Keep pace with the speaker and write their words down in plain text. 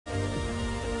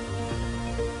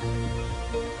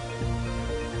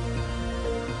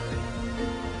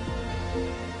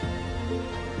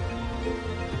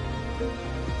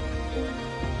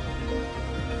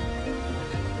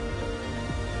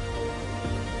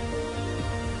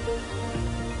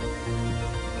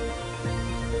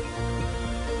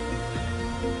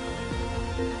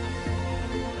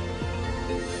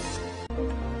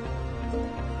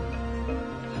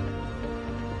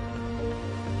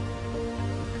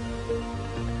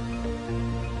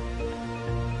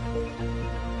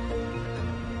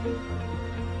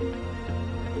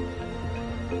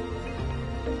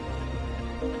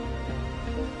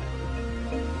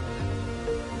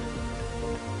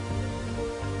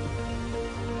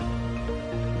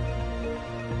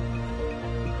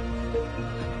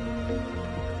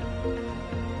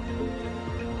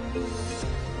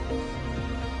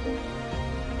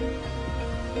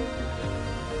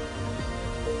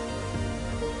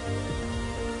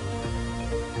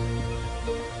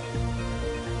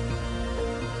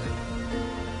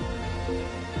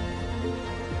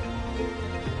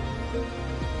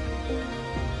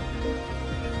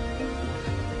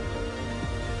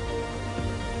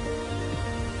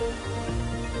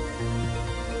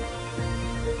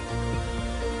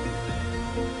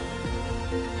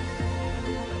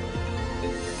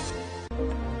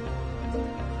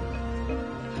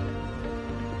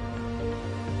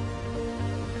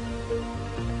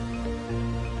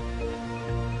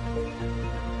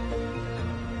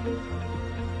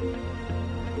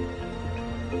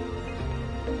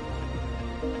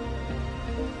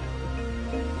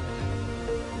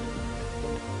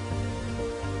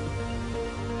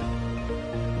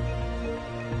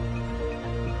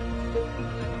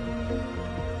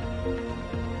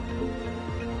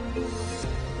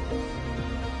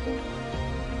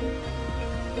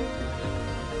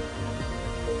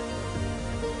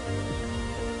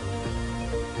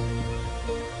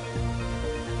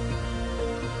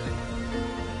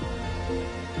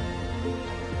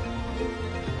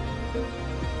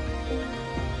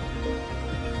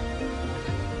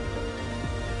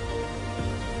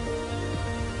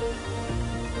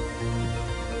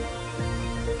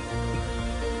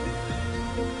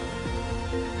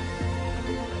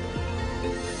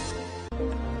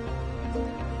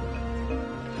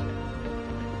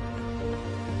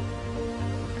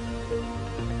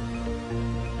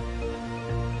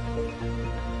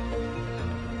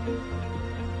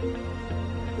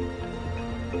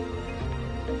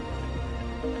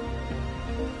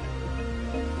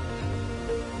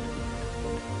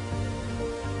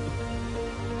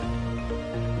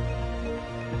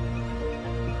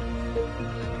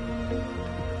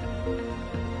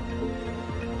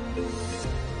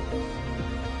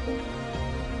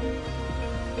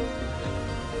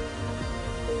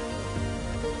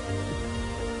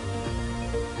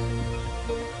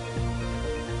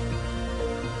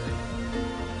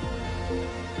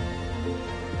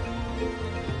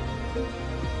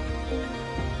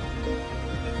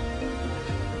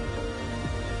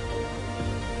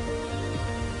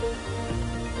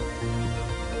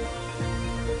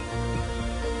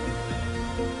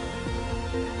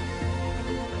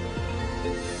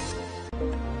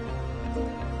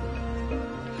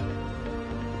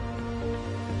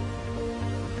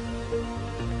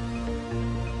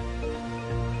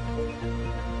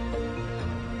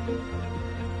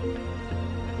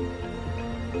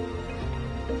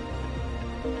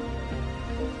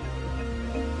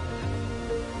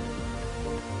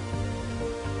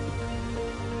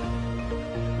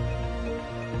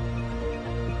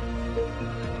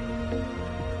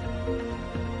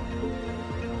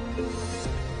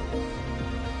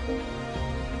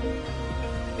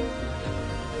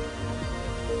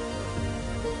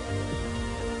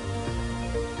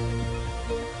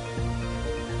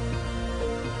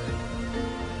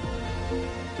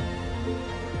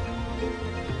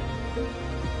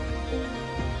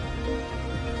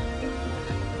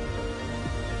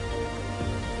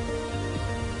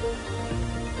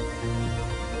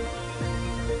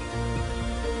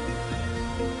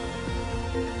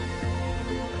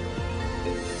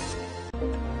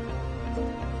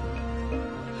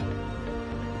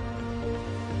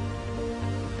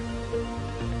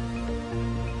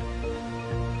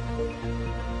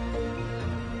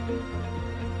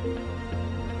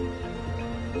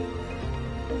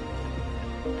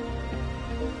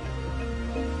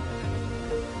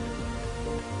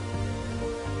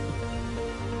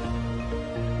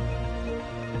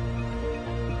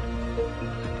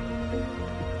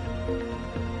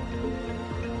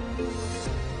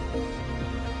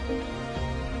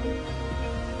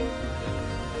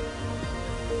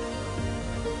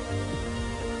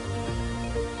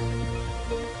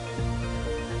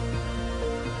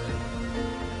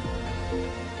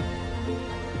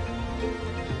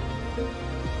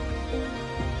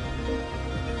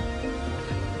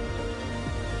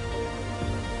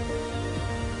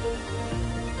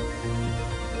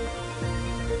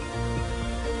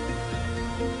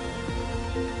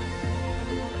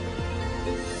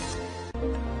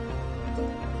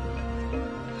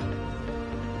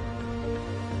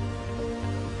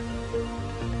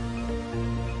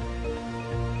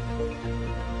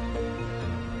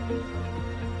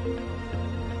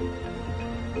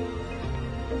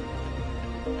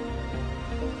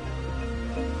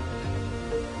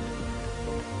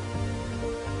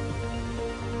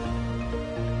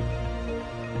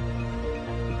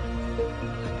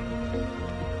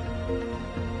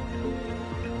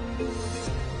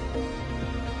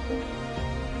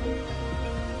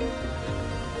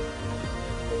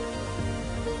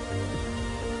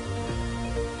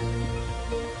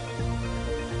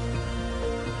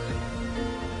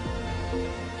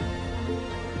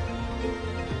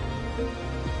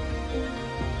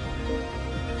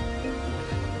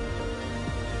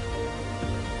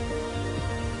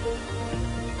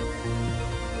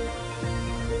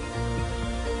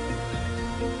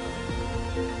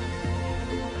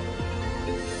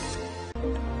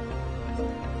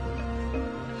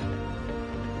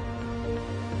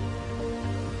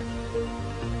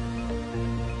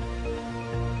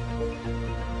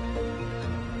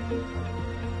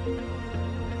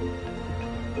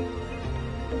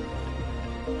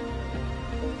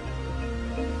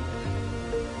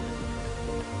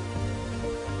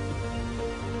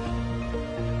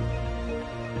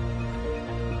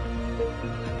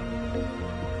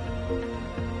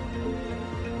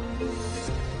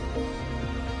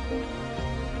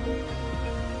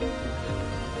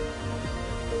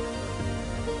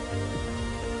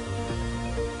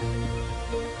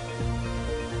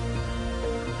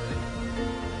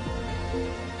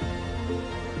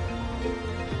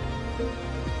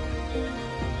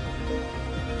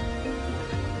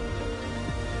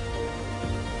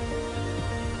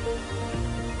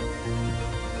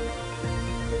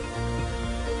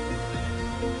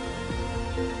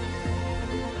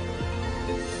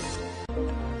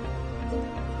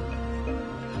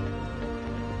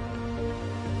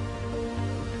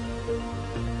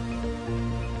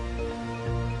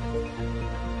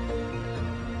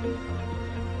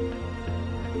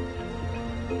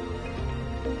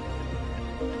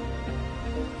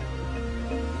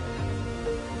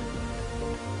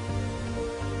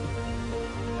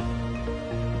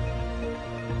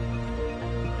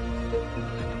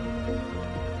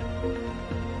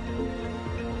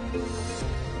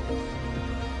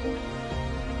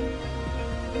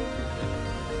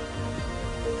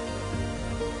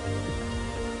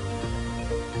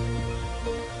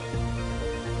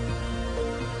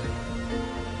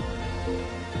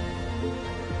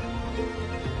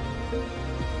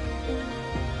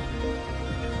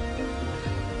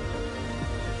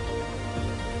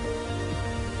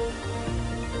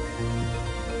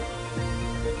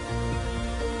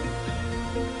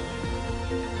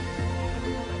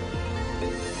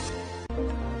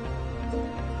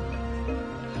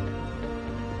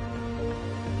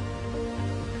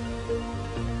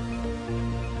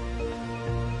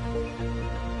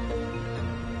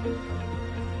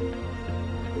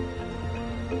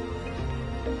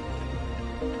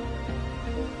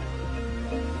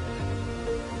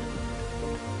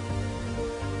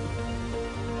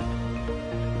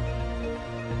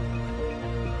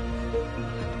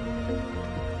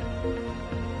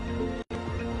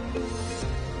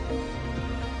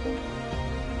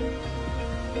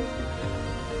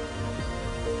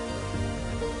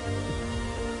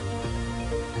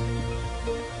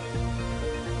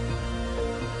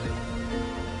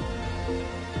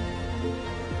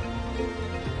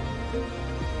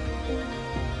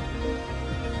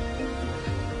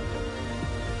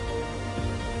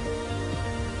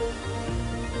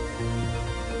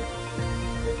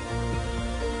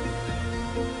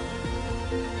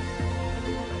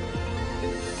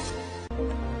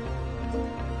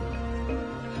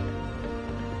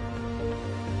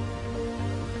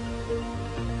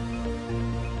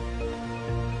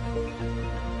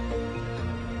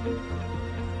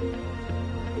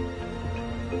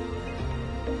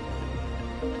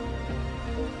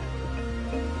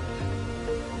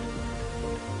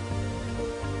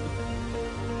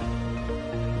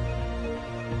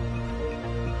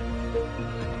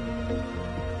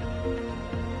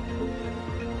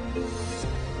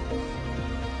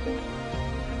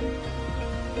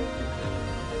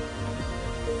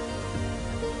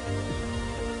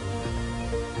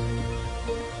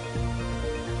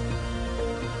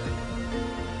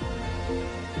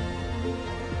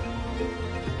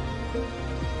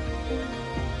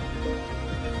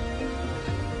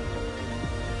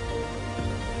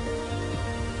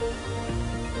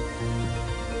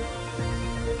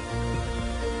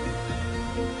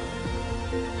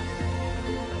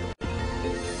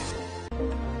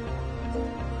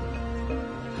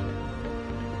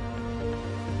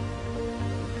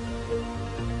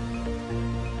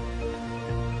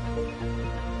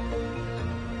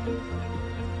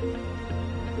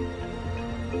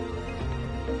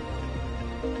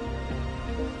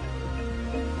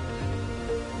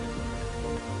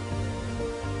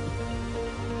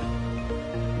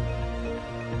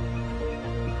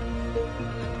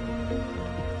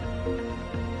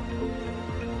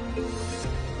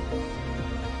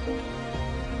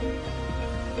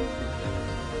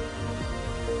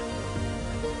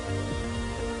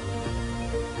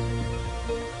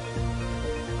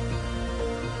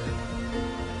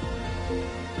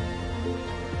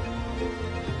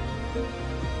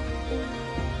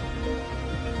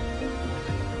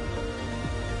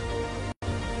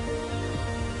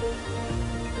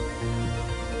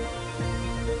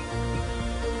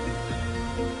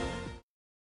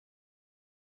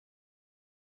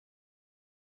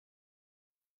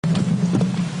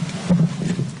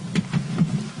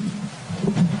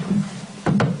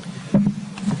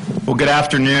Well, good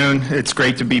afternoon. It's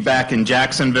great to be back in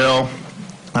Jacksonville.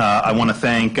 I want to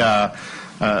thank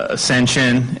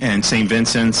Ascension and St.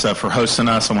 Vincent's for hosting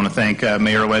us. I want to thank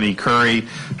Mayor Lenny Curry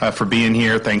for being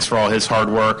here. Thanks for all his hard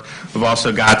work. We've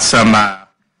also got some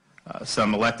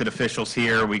elected officials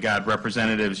here. We got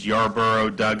Representatives Yarborough,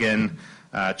 Duggan,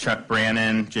 Chuck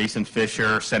Brannon, Jason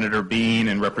Fisher, Senator Bean,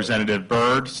 and Representative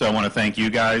Byrd. So I want to thank you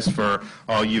guys for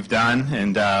all you've done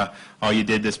and all you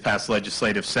did this past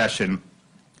legislative session.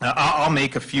 I'll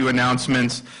make a few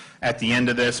announcements at the end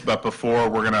of this, but before,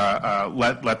 we're going to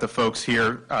let the folks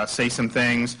here say some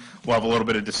things. We'll have a little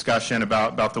bit of discussion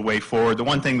about the way forward. The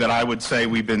one thing that I would say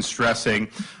we've been stressing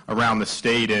around the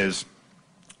state is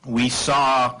we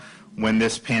saw when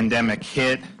this pandemic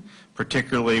hit,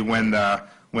 particularly when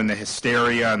the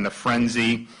hysteria and the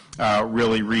frenzy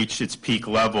really reached its peak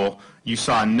level, you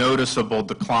saw a noticeable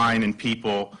decline in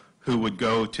people who would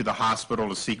go to the hospital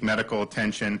to seek medical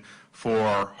attention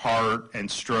for heart and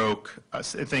stroke,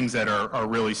 things that are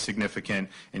really significant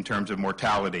in terms of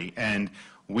mortality. And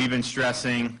we've been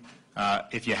stressing,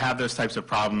 if you have those types of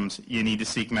problems, you need to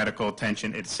seek medical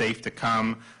attention. It's safe to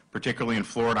come, particularly in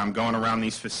Florida. I'm going around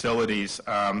these facilities.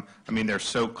 I mean, they're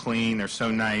so clean, they're so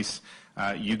nice.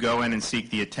 You go in and seek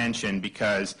the attention,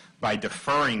 because by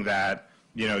deferring that,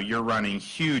 you're running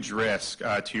huge risk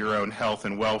to your own health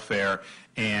and welfare,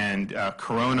 and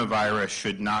coronavirus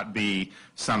should not be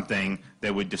something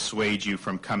that would dissuade you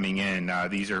from coming in.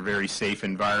 These are very safe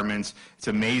environments. It's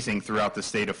amazing throughout the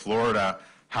state of Florida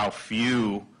how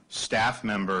few staff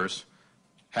members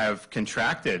have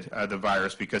contracted the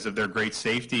virus because of their great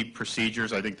safety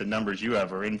procedures. I think the numbers you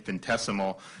have are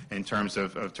infinitesimal in terms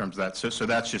of that. So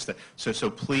that's just so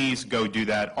please go do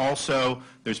that. Also,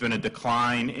 there's been a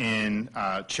decline in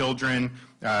children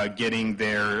getting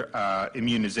their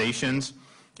immunizations,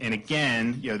 and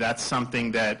again, that's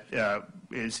something that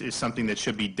is something that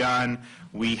should be done.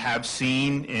 We have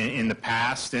seen in the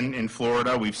past in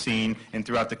Florida, we've seen and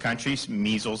throughout the country,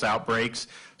 measles outbreaks.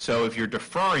 So if you're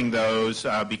deferring those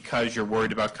because you're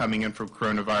worried about coming in from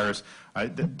coronavirus,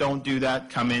 don't do that.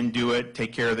 Come in, do it,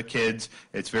 take care of the kids.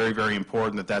 It's very, very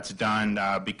important that that's done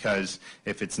because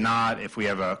if it's not, if we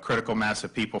have a critical mass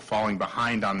of people falling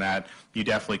behind on that, you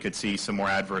definitely could see some more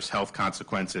adverse health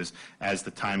consequences as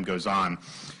the time goes on.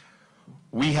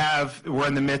 We're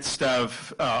in the midst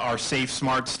of our Safe,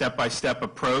 Smart, step-by-step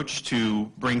approach to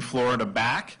bring Florida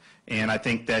back, and I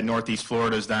think that Northeast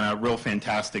Florida has done a real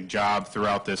fantastic job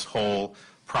throughout this whole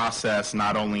process,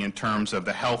 not only in terms of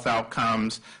the health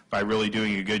outcomes, by really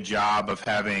doing a good job of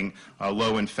having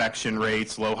low infection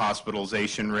rates, low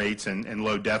hospitalization rates, and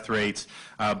low death rates,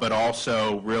 but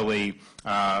also really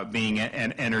being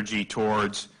an energy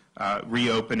towards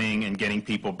reopening and getting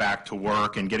people back to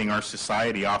work and getting our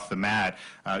society off the mat.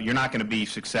 You're not going to be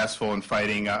successful in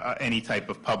fighting any type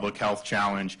of public health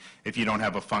challenge if you don't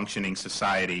have a functioning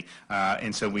society.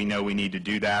 And so we know we need to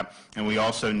do that. And we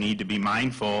also need to be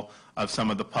mindful of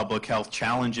some of the public health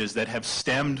challenges that have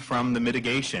stemmed from the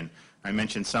mitigation. I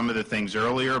mentioned some of the things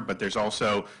earlier, but there's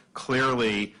also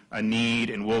clearly a need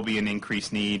and will be an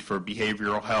increased need for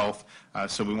behavioral health.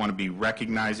 So we want to be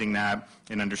recognizing that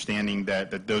and understanding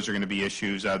that those are going to be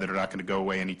issues that are not going to go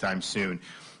away anytime soon.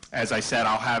 As I said,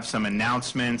 I'll have some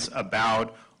announcements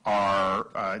about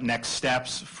our next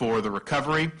steps for the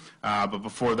recovery. But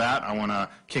before that, I want to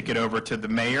kick it over to the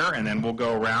mayor, and then we'll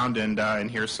go around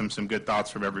and hear some good thoughts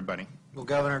from everybody. Well,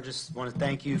 Governor, just want to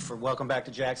thank you for welcome back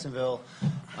to Jacksonville.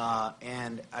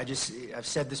 And I've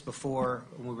said this before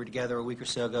when we were together a week or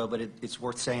so ago, but it's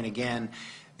worth saying again.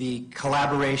 The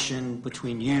collaboration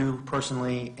between you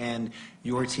personally and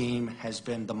your team has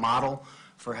been the model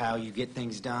for how you get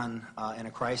things done in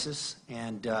a crisis,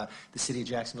 and the city of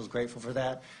Jacksonville is grateful for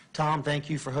that. Tom, thank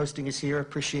you for hosting us here.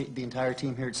 Appreciate the entire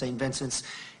team here at St. Vincent's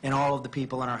and all of the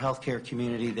people in our healthcare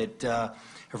community that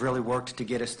have really worked to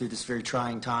get us through this very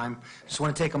trying time. Just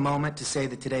want to take a moment to say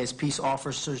that today is Peace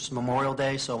Officers Memorial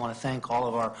Day, so I want to thank all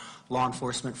of our law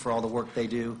enforcement for all the work they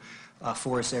do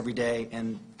for us every day,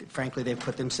 and frankly, they've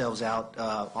put themselves out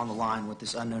on the line with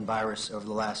this unknown virus over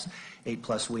the last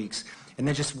 8+ weeks. And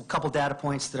then just a couple data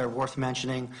points that are worth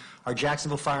mentioning. Our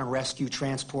Jacksonville Fire and Rescue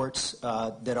transports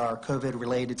that are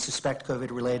COVID-related, suspect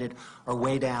COVID-related, are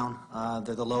way down.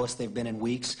 They're the lowest they've been in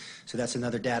weeks. So that's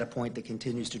another data point that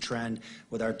continues to trend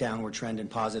with our downward trend in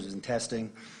positives and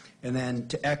testing. And then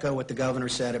to echo what the governor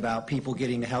said about people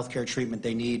getting the health care treatment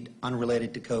they need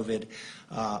unrelated to COVID,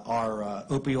 our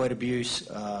opioid abuse,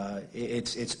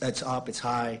 it's up, it's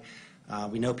high.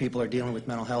 We know people are dealing with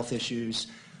mental health issues.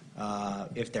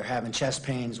 if they're having chest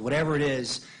pains, whatever it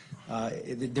is,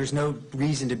 there's no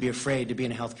reason to be afraid to be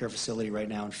in a healthcare facility right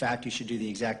now. In fact, you should do the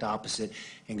exact opposite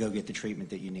and go get the treatment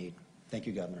that you need. Thank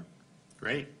you, Governor.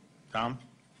 Great. Tom?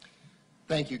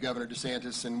 Thank you, Governor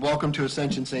DeSantis, and welcome to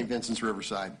Ascension St. Vincent's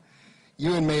Riverside.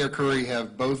 You and Mayor Curry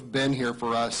have both been here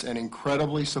for us and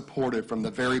incredibly supportive from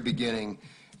the very beginning,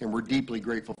 and we're deeply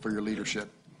grateful for your leadership.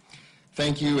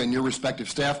 Thank you and your respective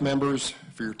staff members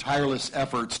for your tireless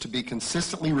efforts to be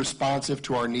consistently responsive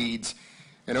to our needs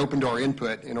and open to our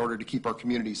input in order to keep our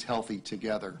communities healthy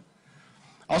together.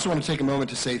 I also want to take a moment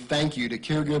to say thank you to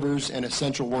caregivers and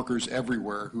essential workers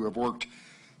everywhere who have worked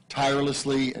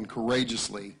tirelessly and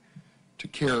courageously to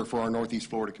care for our Northeast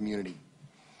Florida community.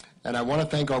 And I want to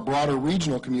thank our broader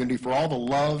regional community for all the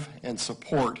love and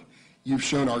support you've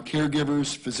shown our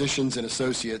caregivers, physicians, and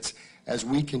associates as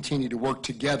we continue to work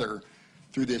together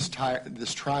through this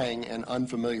trying and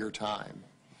unfamiliar time.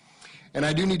 And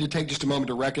I do need to take just a moment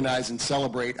to recognize and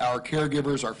celebrate our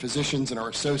caregivers, our physicians, and our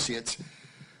associates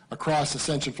across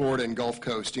Ascension, Florida, and Gulf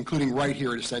Coast, including right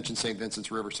here at Ascension St.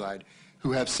 Vincent's Riverside,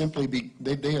 who have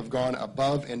they have gone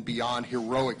above and beyond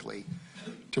heroically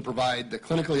to provide the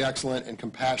clinically excellent and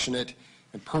compassionate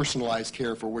and personalized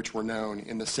care for which we're known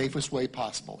in the safest way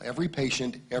possible, every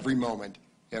patient, every moment,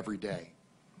 every day.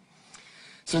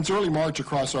 Since early March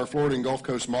across our Florida and Gulf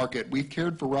Coast market, we've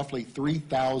cared for roughly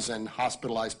 3,000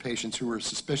 hospitalized patients who were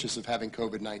suspicious of having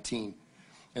COVID-19,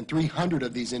 and 300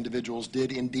 of these individuals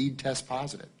did indeed test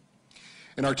positive.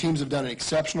 And our teams have done an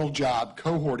exceptional job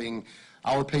cohorting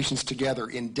our patients together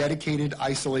in dedicated,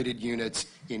 isolated units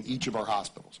in each of our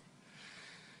hospitals.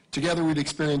 Together, we've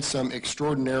experienced some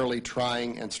extraordinarily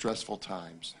trying and stressful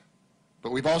times.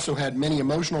 But we've also had many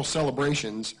emotional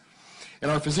celebrations,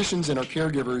 and our physicians and our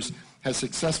caregivers have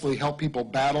successfully helped people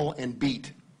battle and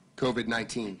beat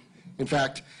COVID-19. In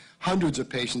fact, hundreds of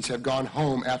patients have gone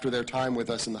home after their time with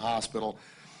us in the hospital,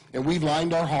 and we've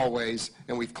lined our hallways,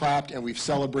 and we've clapped, and we've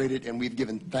celebrated, and we've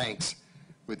given thanks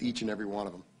with each and every one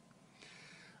of them.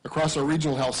 Across our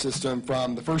regional health system,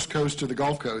 from the First Coast to the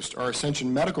Gulf Coast, our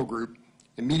Ascension Medical Group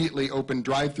immediately opened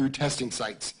drive-through testing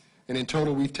sites, and in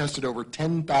total we've tested over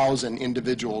 10,000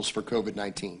 individuals for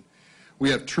COVID-19. We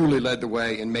have truly led the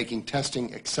way in making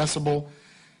testing accessible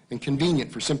and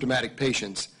convenient for symptomatic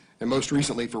patients, and most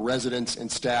recently for residents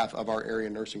and staff of our area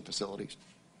nursing facilities.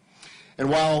 And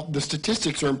while the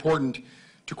statistics are important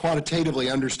to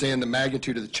quantitatively understand the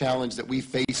magnitude of the challenge that we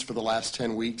faced for the last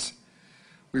 10 weeks,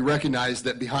 we recognize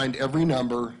that behind every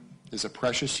number is a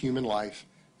precious human life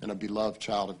and a beloved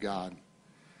child of God.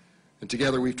 And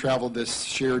together we've traveled this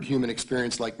shared human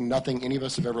experience like nothing any of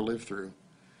us have ever lived through.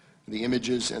 The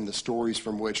images and the stories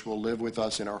from which will live with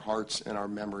us in our hearts and our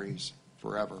memories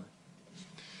forever.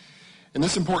 And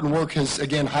this important work has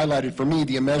again highlighted for me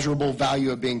the immeasurable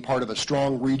value of being part of a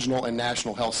strong regional and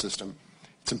national health system.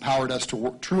 It's empowered us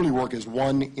to truly work as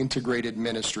one integrated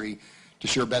ministry to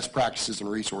share best practices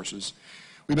and resources.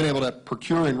 We've been able to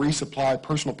procure and resupply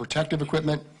personal protective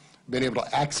equipment, been able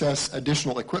to access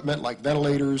additional equipment like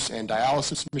ventilators and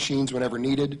dialysis machines whenever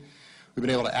needed. We've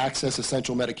been able to access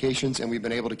essential medications, and we've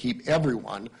been able to keep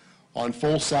everyone on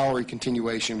full salary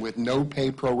continuation with no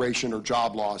pay proration or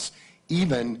job loss,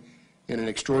 even in an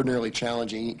extraordinarily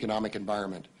challenging economic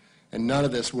environment. And none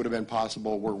of this would have been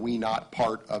possible were we not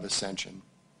part of Ascension.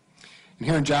 And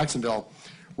here in Jacksonville,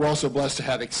 we're also blessed to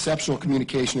have exceptional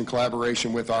communication and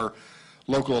collaboration with our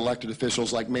local elected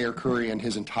officials like Mayor Curry and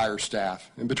his entire staff,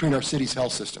 and between our city's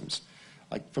health systems.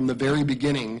 Like from the very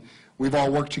beginning, we've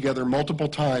all worked together multiple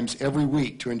times every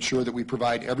week to ensure that we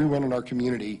provide everyone in our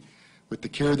community with the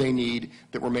care they need,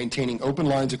 that we're maintaining open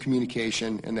lines of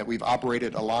communication, and that we've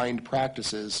operated aligned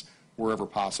practices wherever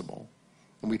possible.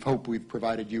 And we hope we've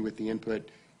provided you with the input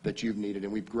that you've needed,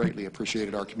 and we've greatly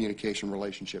appreciated our communication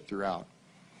relationship throughout.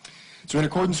 So in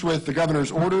accordance with the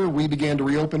governor's order, we began to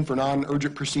reopen for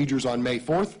non-urgent procedures on May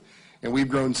 4th, and we've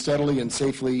grown steadily and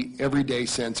safely every day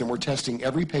since, and we're testing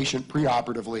every patient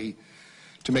preoperatively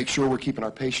to make sure we're keeping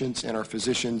our patients and our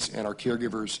physicians and our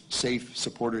caregivers safe,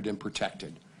 supported, and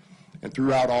protected. And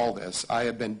throughout all this, I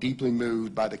have been deeply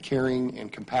moved by the caring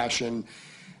and compassion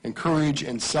and courage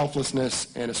and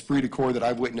selflessness and esprit de corps that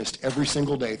I've witnessed every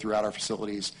single day throughout our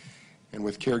facilities and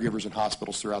with caregivers in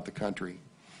hospitals throughout the country.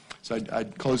 So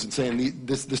I'd close in saying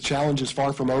this challenge is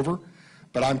far from over,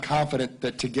 but I'm confident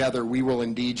that together we will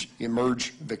indeed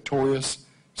emerge victorious,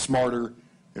 smarter,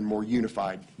 and more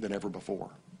unified than ever before.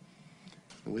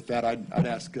 And with that, I'd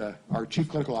ask our Chief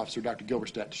Clinical Officer, Dr.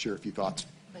 Gilberstadt, to share a few thoughts.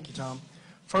 Thank you, Tom.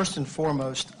 First and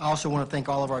foremost, I also want to thank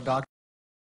all of our doctors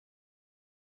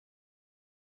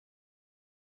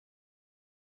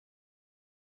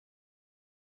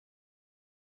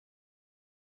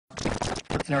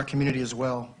in our community as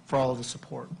well for all of the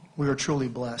support. We are truly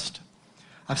blessed.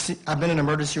 I've been an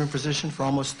emergency room physician for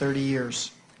almost 30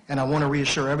 years, and I want to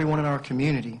reassure everyone in our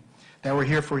community that we're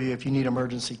here for you if you need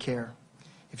emergency care.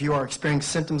 If you are experiencing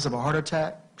symptoms of a heart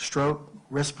attack, stroke,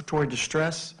 respiratory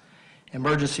distress,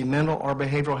 emergency mental or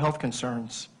behavioral health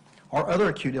concerns, or other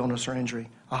acute illness or injury,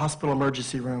 a hospital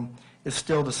emergency room is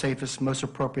still the safest, most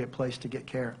appropriate place to get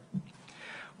care.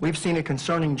 We've seen a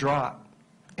concerning drop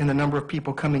in the number of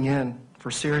people coming in for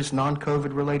serious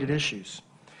non-COVID related issues.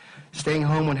 Staying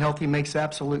home when healthy makes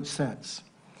absolute sense.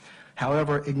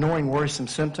 However, ignoring worrisome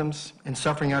symptoms and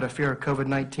suffering out of fear of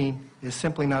COVID-19 is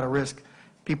simply not a risk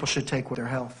people should take with their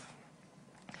health.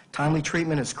 Timely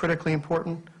treatment is critically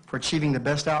important for achieving the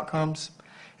best outcomes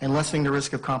and lessening the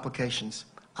risk of complications.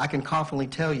 I can confidently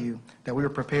tell you that we are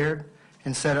prepared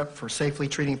and set up for safely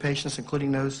treating patients,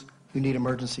 including those who need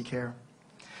emergency care.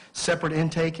 Separate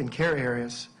intake and care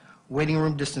areas, waiting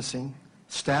room distancing,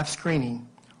 staff screening,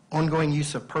 ongoing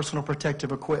use of personal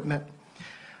protective equipment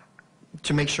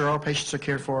to make sure our patients are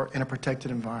cared for in a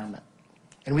protected environment.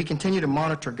 And we continue to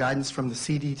monitor guidance from the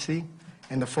CDC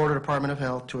and the Florida Department of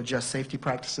Health to adjust safety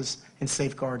practices and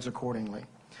safeguards accordingly.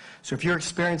 So if you're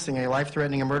experiencing a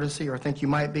life-threatening emergency or think you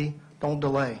might be, don't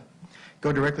delay.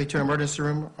 Go directly to an emergency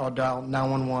room or dial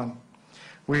 911.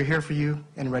 We're here for you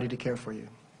and ready to care for you.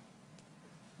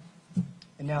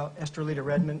 And now Esther Lita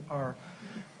Redmond, our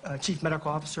Chief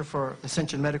Medical Officer for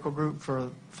Ascension Medical Group for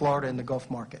Florida and the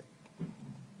Gulf market.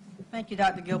 Thank you,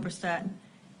 Dr. Gilberstadt.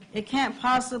 It can't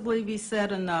possibly be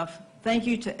said enough. Thank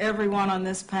you to everyone on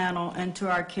this panel and to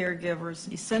our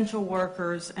caregivers, essential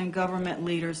workers, and government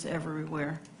leaders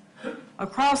everywhere.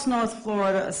 Across North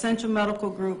Florida, Ascension Medical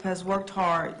Group has worked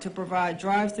hard to provide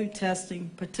drive-through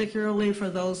testing, particularly for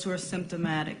those who are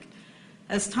symptomatic.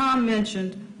 As Tom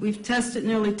mentioned, we've tested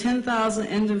nearly 10,000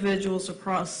 individuals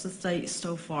across the state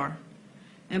so far.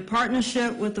 In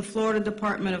partnership with the Florida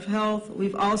Department of Health,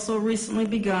 we've also recently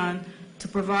begun to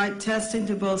provide testing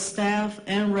to both staff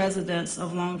and residents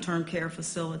of long-term care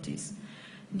facilities.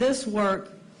 This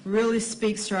work really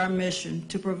speaks to our mission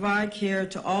to provide care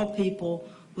to all people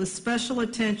with special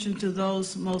attention to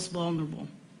those most vulnerable.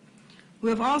 We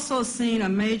have also seen a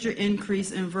major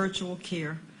increase in virtual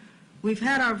care. We've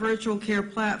had our virtual care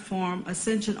platform,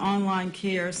 Ascension Online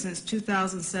Care, since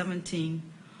 2017.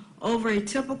 Over a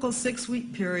typical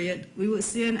 6-week period, we would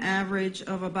see an average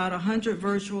of about 100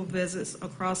 virtual visits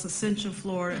across Ascension,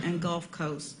 Florida, and Gulf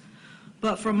Coast.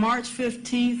 But from March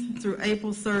 15th through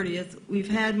April 30th, we've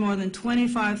had more than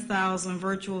 25,000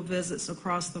 virtual visits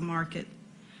across the market.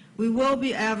 We will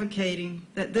be advocating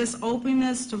that this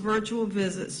openness to virtual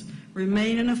visits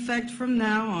remain in effect from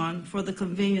now on for the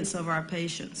convenience of our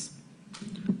patients.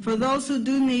 For those who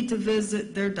do need to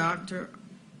visit their doctor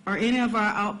or any of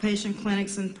our outpatient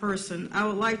clinics in person, I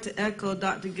would like to echo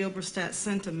Dr. Gilberstadt's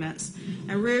sentiments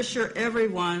and reassure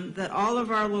everyone that all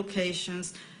of our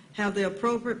locations have the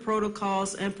appropriate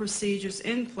protocols and procedures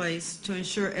in place to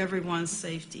ensure everyone's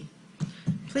safety.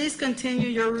 Please continue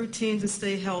your routine to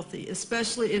stay healthy,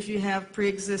 especially if you have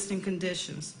pre-existing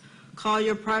conditions. Call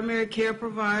your primary care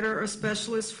provider or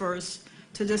specialist first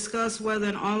to discuss whether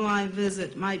an online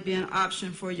visit might be an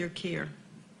option for your care.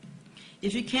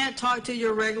 If you can't talk to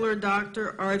your regular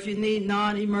doctor or if you need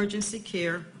non-emergency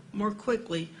care more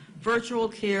quickly, virtual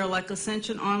care like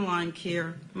Ascension Online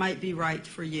Care might be right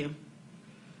for you.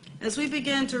 As we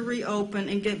begin to reopen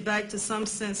and get back to some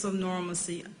sense of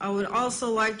normalcy, I would also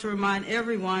like to remind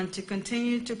everyone to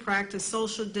continue to practice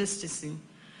social distancing,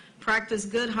 practice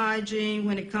good hygiene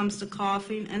when it comes to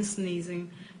coughing and sneezing,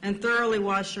 and thoroughly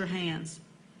wash your hands.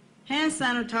 Hand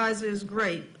sanitizer is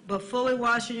great, but fully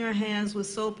washing your hands with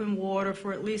soap and water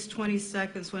for at least 20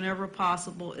 seconds whenever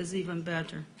possible is even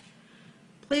better.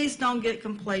 Please don't get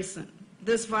complacent.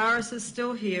 This virus is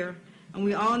still here, and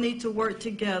we all need to work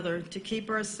together to keep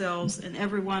ourselves and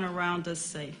everyone around us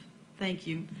safe. Thank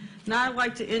you. Now I'd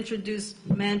like to introduce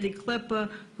Mandy Klippa,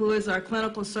 who is our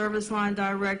Clinical Service Line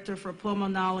Director for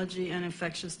Pulmonology and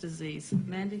Infectious Disease.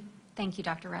 Mandy? Thank you,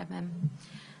 Dr. Redmond.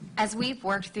 As we've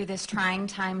worked through this trying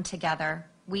time together,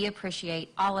 we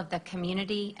appreciate all of the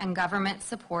community and government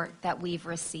support that we've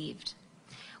received.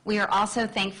 We are also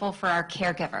thankful for our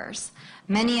caregivers,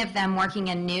 many of them working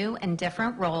in new and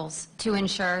different roles to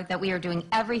ensure that we are doing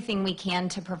everything we can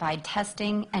to provide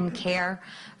testing and care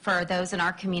for those in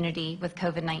our community with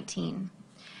COVID-19.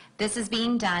 This is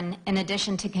being done in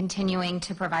addition to continuing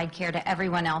to provide care to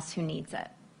everyone else who needs it.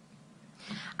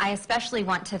 I especially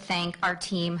want to thank our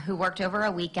team who worked over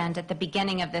a weekend at the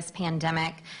beginning of this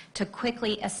pandemic to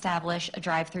quickly establish a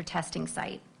drive-through testing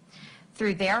site.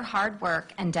 Through their hard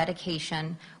work and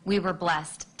dedication, we were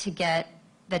blessed to get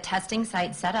the testing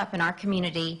sites set up in our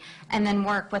community, and then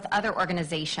work with other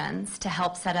organizations to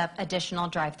help set up additional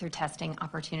drive-through testing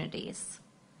opportunities.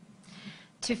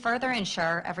 To further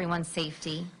ensure everyone's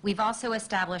safety, we've also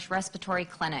established respiratory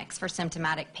clinics for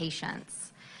symptomatic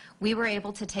patients. We were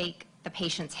able to take the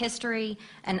patient's history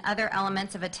and other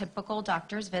elements of a typical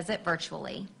doctor's visit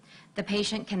virtually. The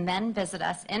patient can then visit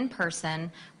us in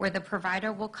person, where the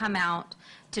provider will come out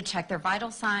to check their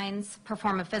vital signs,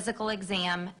 perform a physical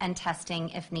exam, and testing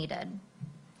if needed.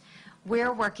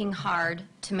 We're working hard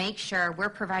to make sure we're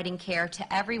providing care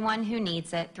to everyone who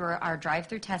needs it through our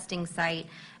drive-through testing site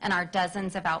and our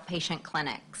dozens of outpatient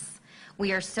clinics.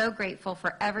 We are so grateful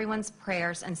for everyone's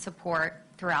prayers and support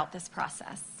throughout this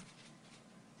process.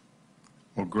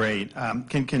 Well, great.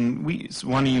 Can we,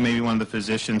 one of you, maybe one of the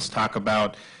physicians, talk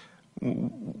about,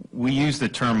 we use the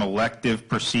term elective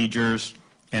procedures,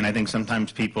 and I think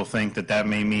sometimes people think that that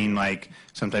may mean like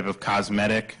some type of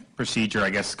cosmetic procedure. I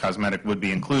guess cosmetic would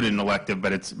be included in elective,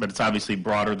 but it's obviously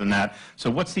broader than that.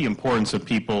 So what's the importance of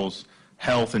people's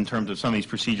health in terms of some of these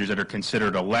procedures that are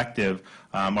considered elective?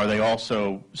 Are they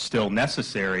also still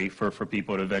necessary for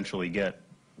people to eventually get?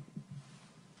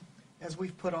 As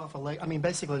we've put off,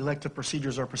 basically elective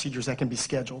procedures are procedures that can be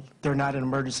scheduled. They're not an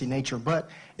emergency nature, but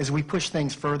as we push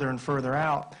things further and further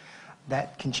out,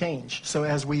 that can change. So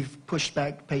as we've pushed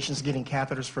back patients getting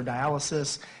catheters for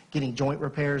dialysis, getting joint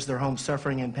repairs, they're home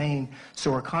suffering in pain,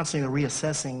 so we're constantly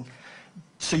reassessing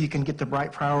so you can get the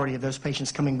right priority of those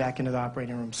patients coming back into the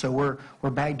operating room. So we're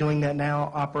back doing that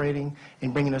now, operating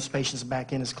and bringing those patients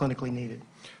back in as clinically needed.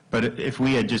 But if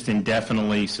we had just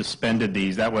indefinitely suspended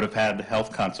these, that would have had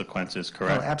health consequences,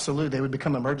 correct? Oh, absolutely. They would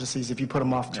become emergencies if you put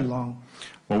them off too long.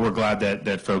 Well, we're glad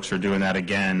that folks are doing that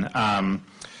again.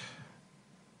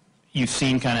 You've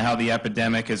seen kind of how the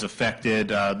epidemic has affected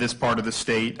this part of the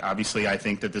state. Obviously, I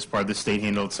think that this part of the state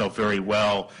handled itself very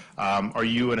well. Are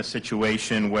you in a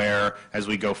situation where, as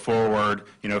we go forward,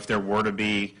 if there were to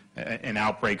be an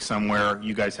outbreak somewhere,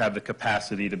 you guys have the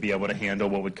capacity to be able to handle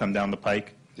what would come down the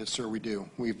pike? Yes, sir, we do.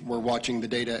 We're watching the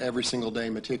data every single day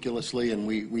meticulously,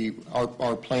 and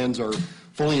our plans are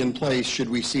fully in place should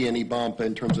we see any bump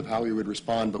in terms of how we would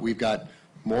respond, but we've got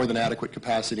more than adequate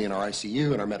capacity in our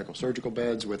ICU and our medical surgical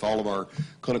beds with all of our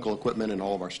clinical equipment and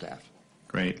all of our staff.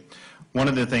 Great. One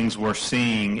of the things we're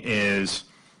seeing is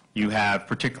you have,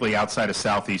 particularly outside of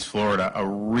Southeast Florida, a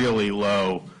really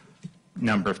low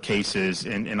number of cases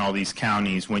in all these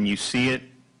counties. When you see it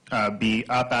be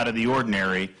up out of the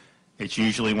ordinary, it's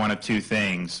usually one of two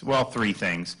things, well, three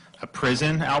things. A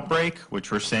prison outbreak,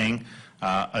 which we're seeing,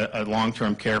 a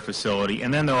long-term care facility,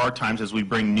 and then there are times as we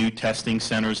bring new testing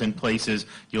centers in places,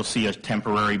 you'll see a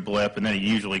temporary blip, and then it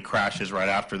usually crashes right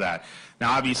after that.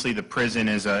 Now, obviously, the prison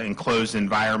is an enclosed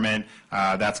environment.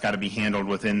 That's got to be handled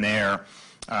within there.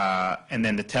 And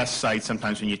then the test site,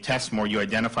 sometimes when you test more, you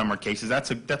identify more cases. That's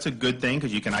a good thing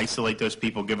because you can isolate those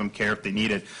people, give them care if they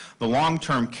need it. The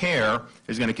long-term care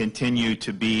is going to continue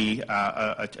to be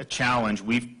a challenge.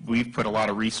 We've put a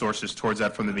lot of resources towards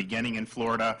that from the beginning in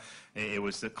Florida. It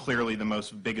was clearly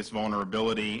the biggest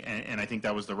vulnerability, and I think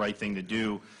that was the right thing to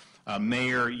do.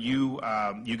 Mayor, you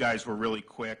guys were really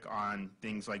quick on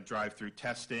things like drive-through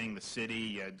testing, the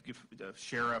city,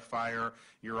 sheriff, fire,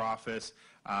 your office.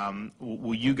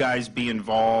 Will you guys be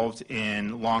involved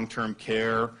in long-term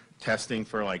care testing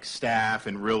for like staff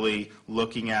and really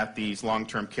looking at these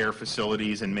long-term care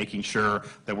facilities and making sure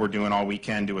that we're doing all we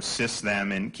can to assist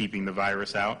them in keeping the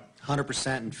virus out?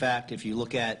 100%. In fact, if you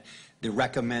look at the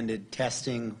recommended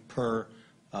testing per,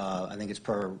 I think it's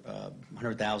per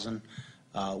 100,000,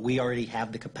 we already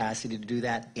have the capacity to do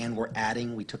that, and we're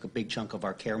adding. We took a big chunk of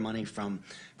our care money from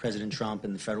President Trump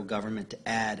and the federal government to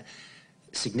add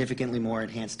significantly more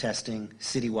enhanced testing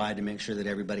citywide to make sure that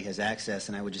everybody has access.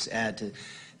 And I would just add to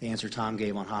the answer Tom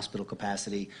gave on hospital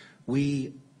capacity.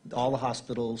 All the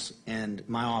hospitals and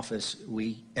my office,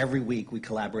 every week we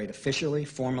collaborate officially,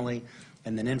 formally,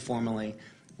 and then informally,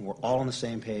 and we're all on the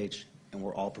same page, and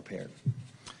we're all prepared.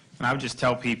 And I would just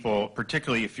tell people,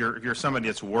 particularly if you're somebody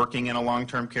that's working in a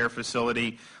long-term care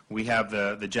facility, we have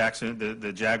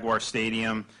the Jaguar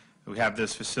Stadium. We have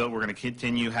this facility. We're going to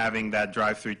continue having that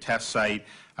drive-through test site.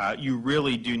 You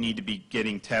really do need to be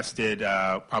getting tested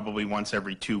probably once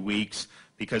every 2 weeks,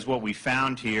 because what we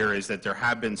found here is that there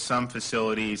have been some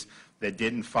facilities that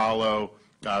didn't follow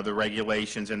the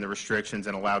regulations and the restrictions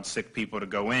and allowed sick people to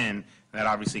go in. And that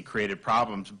obviously created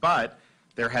problems. But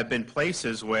there have been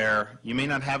places where you may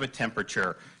not have a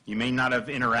temperature, you may not have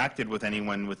interacted with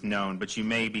anyone with known, but you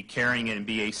may be carrying it and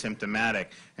be asymptomatic.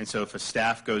 And so if a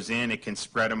staff goes in, it can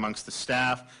spread amongst the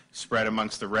staff, spread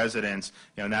amongst the residents,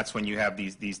 and that's when you have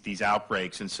these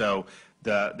outbreaks. And so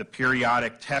the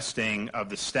periodic testing of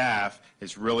the staff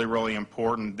is really, really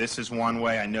important. This is one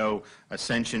way. I know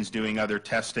Ascension's doing other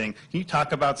testing. Can you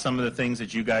talk about some of the things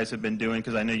that you guys have been doing?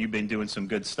 Because I know you've been doing some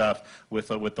good stuff with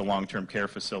the long-term care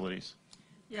facilities.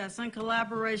 Yes, in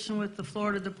collaboration with the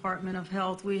Florida Department of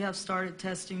Health, we have started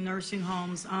testing nursing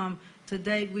homes. To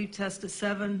date, we've tested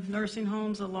 7 nursing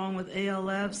homes along with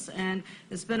ALFs, and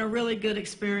it's been a really good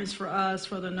experience for us,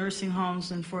 for the nursing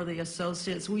homes, and for the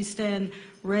associates. We stand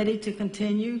ready to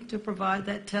continue to provide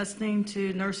that testing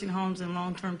to nursing homes and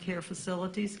long-term care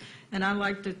facilities. And I'd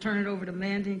like to turn it over to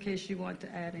Mandy in case you want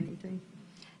to add anything.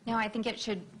 No, I think it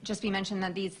should just be mentioned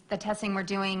that the testing we're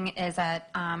doing is at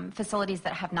facilities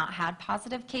that have not had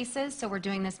positive cases, so we're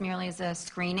doing this merely as a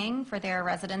screening for their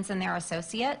residents and their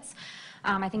associates.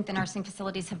 I think the nursing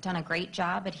facilities have done a great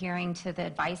job adhering to the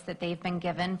advice that they've been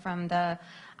given from the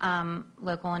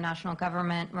local and national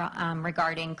government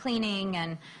regarding cleaning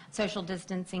and social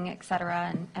distancing, et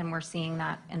cetera, and we're seeing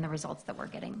that in the results that we're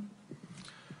getting.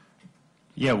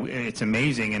 Yeah, it's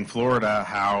amazing in Florida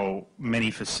how many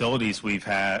facilities we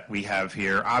have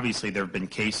here. Obviously, there have been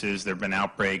cases, there have been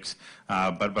outbreaks,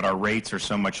 but our rates are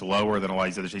so much lower than a lot of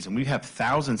these other states. And we have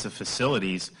thousands of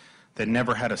facilities that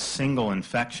never had a single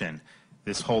infection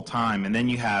this whole time. And then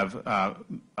you have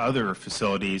other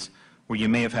facilities where you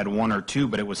may have had 1 or 2,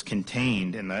 but it was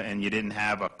contained, and you didn't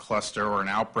have a cluster or an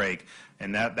outbreak.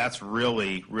 And that's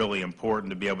really, really important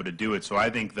to be able to do it. So I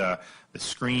think the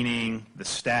screening, the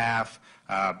staff,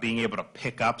 being able to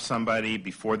pick up somebody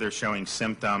before they're showing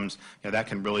symptoms, that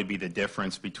can really be the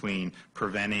difference between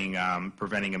preventing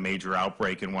a major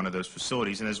outbreak in one of those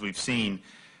facilities. And as we've seen,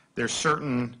 there's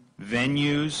certain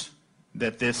venues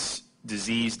that this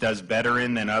disease does better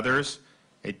in than others.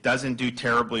 It doesn't do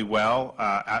terribly well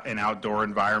in outdoor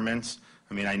environments.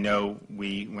 I mean, I know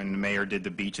when the mayor did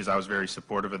the beaches, I was very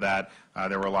supportive of that.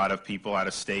 There were a lot of people out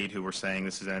of state who were saying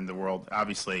this is the end of the world.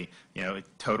 Obviously, it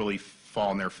totally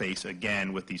fall on their face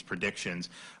again with these predictions.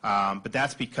 But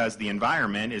that's because the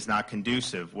environment is not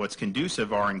conducive. What's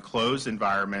conducive are enclosed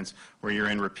environments where you're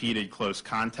in repeated close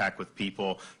contact with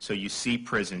people. So you see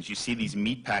prisons, you see these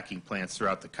meatpacking plants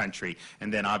throughout the country,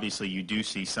 and then obviously you do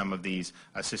see some of these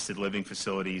assisted living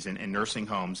facilities and nursing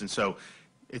homes. And so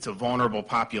it's a vulnerable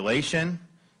population,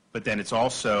 but then it's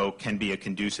also can be a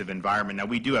conducive environment. Now,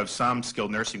 we do have some skilled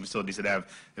nursing facilities that have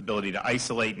the ability to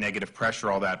isolate, negative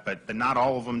pressure, all that, but not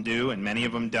all of them do, and many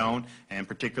of them don't, and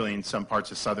particularly in some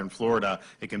parts of southern Florida,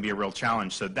 it can be a real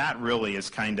challenge. So that really is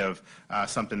kind of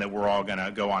something that we're all going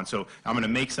to go on. So I'm going to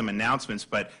make some announcements,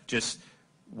 but just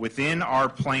within our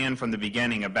plan from the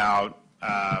beginning about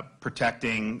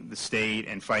protecting the state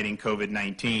and fighting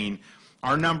COVID-19,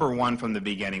 our number one from the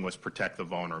beginning was protect the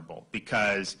vulnerable,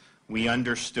 because we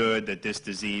understood that this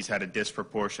disease had a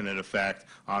disproportionate effect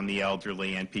on the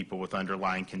elderly and people with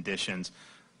underlying conditions.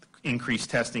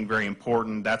 Increased testing, very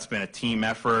important. That's been a team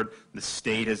effort. The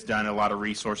state has done a lot of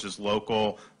resources,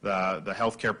 local, the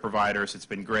healthcare providers. It's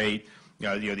been great.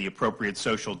 The appropriate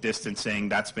social distancing,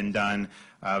 that's been done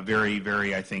very,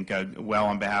 very, I think, well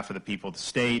on behalf of the people of the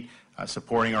state.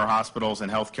 Supporting our hospitals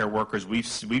and healthcare workers.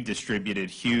 We've distributed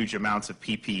huge amounts of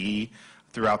PPE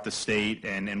throughout the state,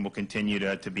 and will continue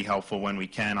to be helpful when we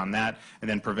can on that, and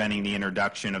then preventing the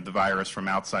introduction of the virus from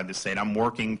outside the state. I'm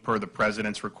working per the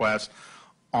President's request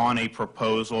on a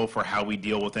proposal for how we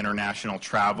deal with international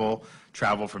travel.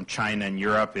 Travel from China and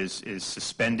Europe is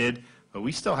suspended, but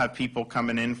we still have people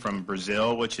coming in from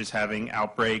Brazil, which is having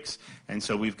outbreaks, and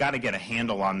so we've got to get a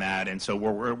handle on that, and so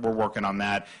we're working on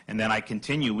that. And then I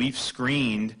continue, we've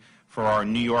screened for our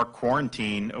New York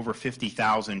quarantine over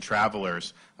 50,000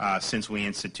 travelers since we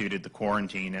instituted the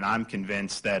quarantine, and I'm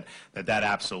convinced that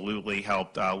absolutely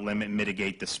helped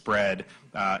mitigate the spread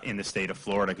in the state of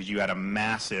Florida, because you had a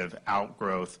massive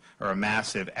outgrowth or a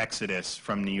massive exodus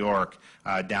from New York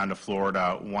down to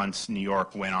Florida once New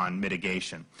York went on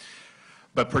mitigation.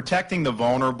 But protecting the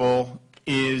vulnerable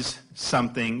is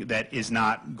something that is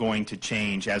not going to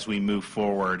change as we move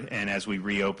forward and as we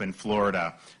reopen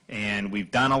Florida. And we've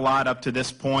done a lot up to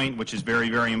this point, which is very,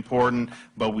 very important,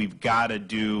 but we've got to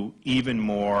do even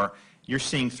more. You're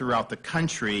seeing throughout the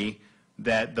country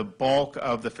that the bulk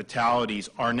of the fatalities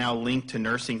are now linked to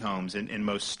nursing homes in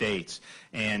most states.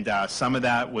 And some of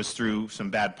that was through some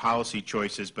bad policy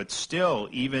choices, but still,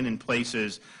 even in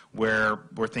places where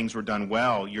things were done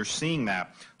well, you're seeing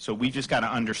that. So we've just got to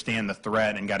understand the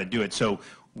threat and got to do it. So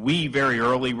We very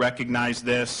early recognized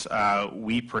this.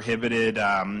 We prohibited,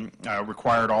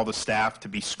 required all the staff to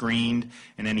be screened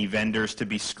and any vendors to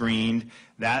be screened.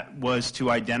 That was to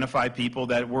identify people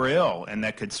that were ill and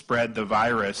that could spread the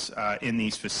virus in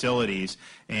these facilities.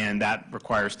 And that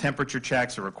requires temperature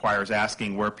checks. It requires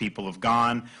asking where people have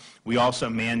gone. We also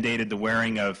mandated the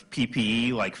wearing of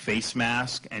PPE, like face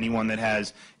masks. Anyone that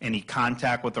has any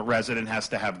contact with a resident has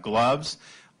to have gloves,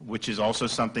 which is also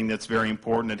something that's very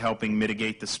important at helping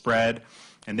mitigate the spread.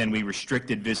 And then we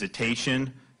restricted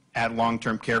visitation at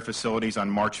long-term care facilities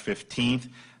on March 15th.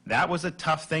 That was a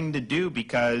tough thing to do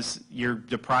because you're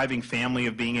depriving family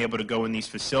of being able to go in these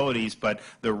facilities, but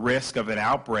the risk of an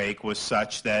outbreak was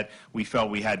such that we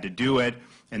felt we had to do it.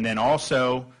 And then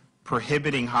also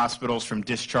prohibiting hospitals from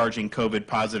discharging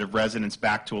COVID-positive residents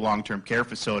back to a long-term care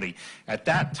facility. At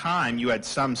that time, you had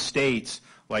some states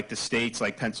like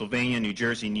Pennsylvania, New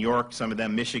Jersey, New York, some of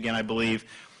them Michigan, I believe,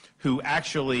 who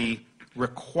actually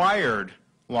required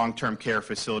long-term care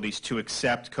facilities to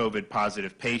accept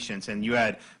COVID-positive patients. And you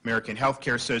had American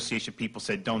Healthcare Association people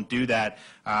said, don't do that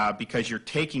because you're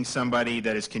taking somebody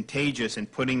that is contagious and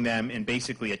putting them in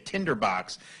basically a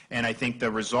tinderbox. And I think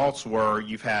the results were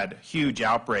you've had huge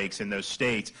outbreaks in those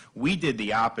states. We did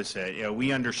the opposite. You know,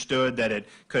 we understood that it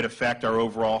could affect our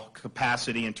overall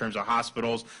capacity in terms of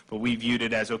hospitals, but we viewed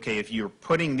it as, okay, if you're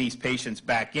putting these patients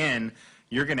back in,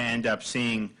 you're going to end up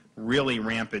seeing really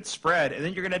rampant spread, and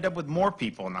then you're going to end up with more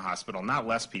people in the hospital, not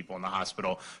less people in the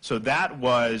hospital. So that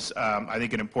was, I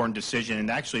think, an important decision.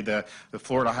 And actually, the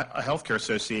Florida Healthcare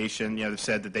Association,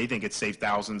 said that they think it saved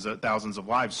thousands of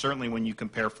lives. Certainly, when you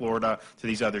compare Florida to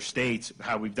these other states,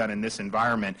 how we've done in this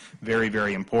environment, very,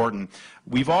 very important.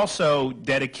 We've also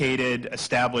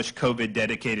established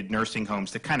COVID-dedicated nursing homes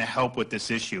to kind of help with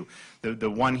this issue. The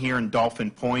one here in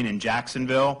Dolphin Point in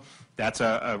Jacksonville. That's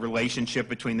a relationship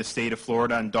between the state of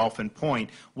Florida and Dolphin Point.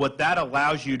 What that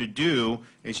allows you to do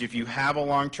is if you have a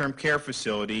long-term care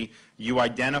facility, you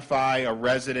identify a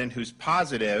resident who's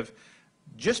positive.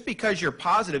 Just because you're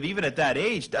positive, even at that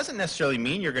age, doesn't necessarily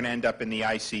mean you're going to end up in the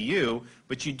ICU,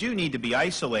 but you do need to be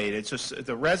isolated. So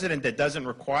the resident that doesn't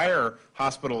require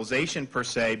hospitalization per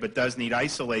se, but does need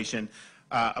isolation,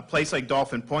 a place like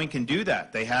Dolphin Point can do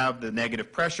that. They have the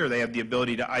negative pressure. They have the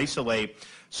ability to isolate.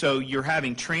 So you're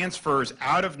having transfers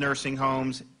out of nursing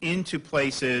homes into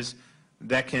places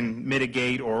that can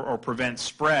mitigate or prevent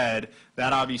spread.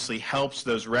 That obviously helps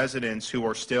those residents who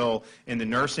are still in the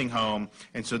nursing home.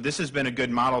 And so this has been a good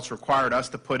model. It's required us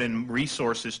to put in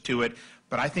resources to it.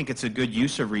 But I think it's a good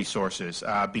use of resources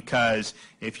because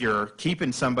if you're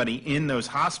keeping somebody in those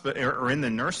hospital or in the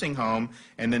nursing home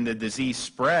and then the disease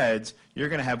spreads, you're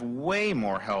going to have way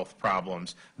more health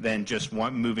problems than just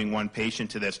moving one patient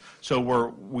to this. So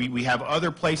we have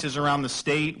other places around the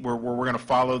state where we're going to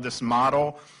follow this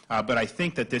model. But I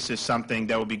think that this is something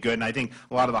that will be good, and I think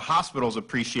a lot of the hospitals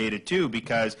appreciate it too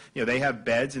because they have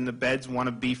beds, and the beds want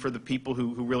to be for the people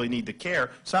who really need the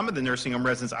care. Some of the nursing home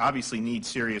residents obviously need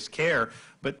serious care,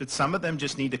 but some of them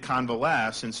just need to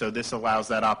convalesce, and so this allows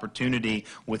that opportunity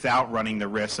without running the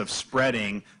risk of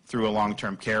spreading through a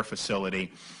long-term care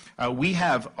facility. We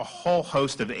have a whole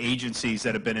host of agencies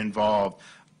that have been involved.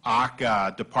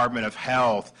 ACA, Department of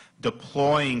Health,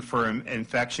 deploying for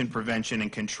infection prevention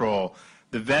and control.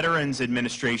 The Veterans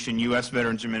Administration, U.S.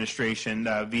 Veterans Administration,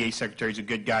 VA Secretary is a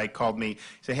good guy, called me,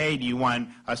 said, hey, do you want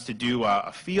us to do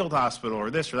a field hospital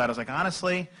or this or that? I was like,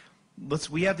 honestly,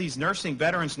 we have these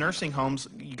veterans nursing homes.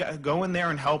 You got to go in there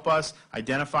and help us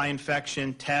identify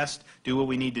infection, test, do what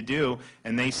we need to do.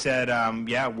 And they said,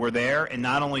 yeah, we're there. And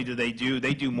not only do they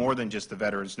do more than just the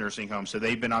veterans nursing home. So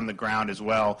they've been on the ground as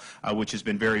well, which has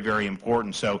been very, very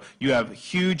important. So you have a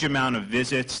huge amount of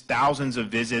visits, thousands of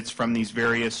visits from these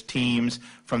various teams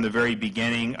from the very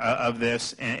beginning of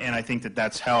this. And I think that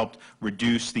that's helped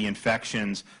reduce the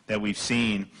infections that we've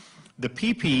seen. The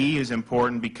PPE is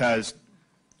important because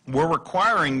we're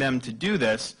requiring them to do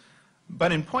this,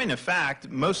 but in point of fact,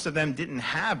 most of them didn't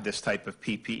have this type of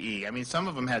PPE. I mean, some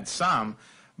of them had some,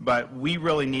 but we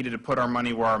really needed to put our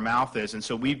money where our mouth is, and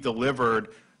so we've delivered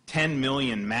 10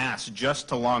 million masks just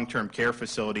to long-term care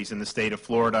facilities in the state of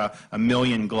Florida, 1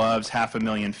 million gloves,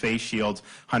 500,000 face shields,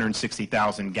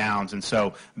 160,000 gowns, and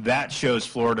so that shows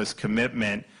Florida's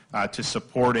commitment to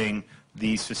supporting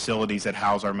these facilities that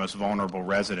house our most vulnerable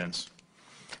residents.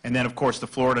 And then, of course, the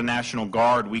Florida National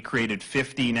Guard, we created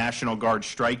 50 National Guard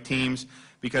strike teams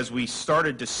because we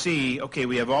started to see, okay,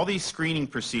 we have all these screening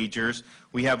procedures,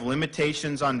 we have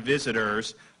limitations on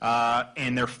visitors,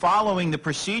 and they're following the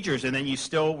procedures, and then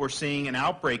we're seeing an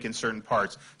outbreak in certain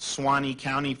parts, Suwannee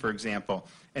County, for example,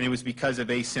 and it was because of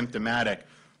asymptomatic.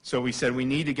 So we said we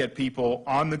need to get people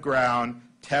on the ground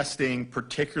testing,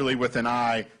 particularly with an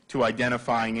eye to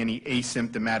identifying any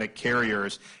asymptomatic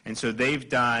carriers. And so they've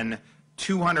done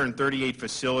 238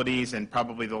 facilities in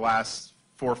probably the last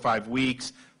 4 or 5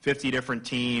 weeks, 50 different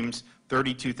teams,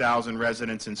 32,000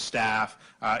 residents and staff.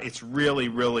 It's really,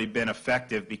 really been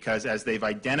effective because as they've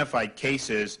identified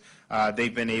cases,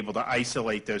 they've been able to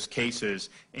isolate those cases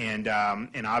and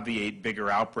obviate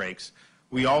bigger outbreaks.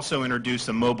 We also introduced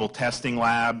a mobile testing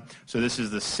lab. So this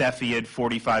is the Cepheid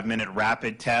 45-minute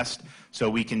rapid test. So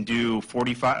we can do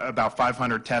about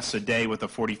 500 tests a day with a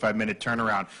 45-minute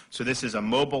turnaround. So this is a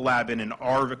mobile lab in an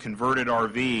RV, a converted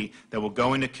RV that will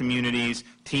go into communities.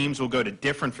 Teams will go to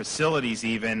different facilities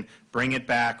even, bring it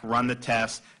back, run the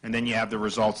test, and then you have the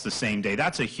results the same day.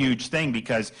 That's a huge thing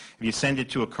because if you send it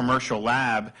to a commercial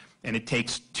lab and it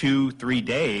takes 2-3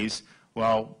 days,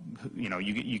 well, you know,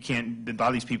 you can't, a lot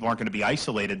of these people aren't going to be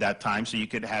isolated that time, so you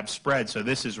could have spread. So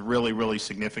this is really, really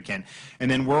significant.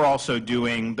 And then we're also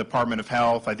doing Department of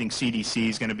Health. I think CDC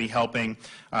is going to be helping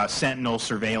sentinel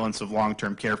surveillance of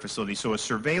long-term care facilities. So a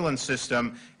surveillance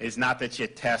system is not that you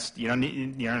test, you're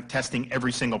not testing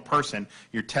every single person.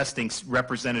 You're testing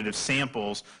representative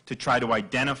samples to try to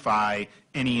identify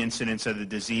any incidents of the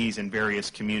disease in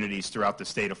various communities throughout the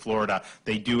state of Florida.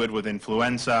 They do it with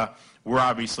influenza. We're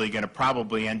obviously going to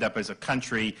probably end up as a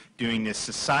country doing this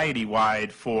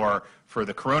society-wide for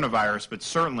the coronavirus, but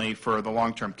certainly for the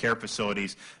long-term care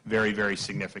facilities, very, very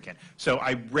significant. So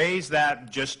I raise that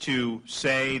just to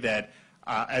say that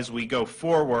as we go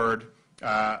forward,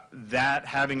 that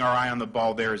having our eye on the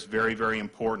ball there is very, very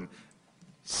important.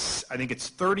 I think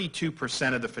it's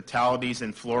 32% of the fatalities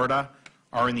in Florida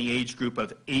are in the age group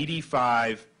of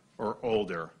 85 or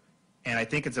older. And I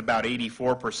think it's about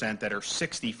 84% that are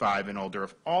 65 and older.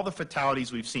 Of all the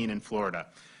fatalities we've seen in Florida,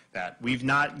 that we've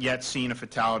not yet seen a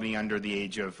fatality under the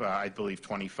age of, I believe,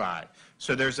 25.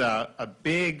 So there's a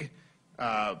big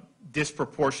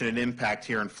disproportionate impact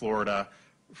here in Florida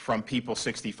from people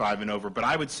 65 and over. But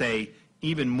I would say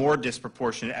even more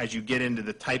disproportionate as you get into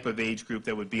the type of age group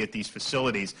that would be at these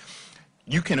facilities.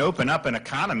 You can open up an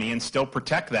economy and still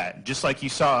protect that, just like you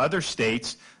saw other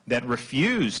states that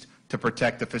refused to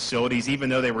protect the facilities, even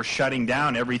though they were shutting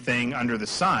down everything under the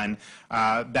sun.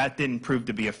 That didn't prove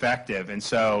to be effective. And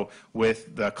so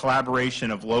with the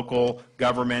collaboration of local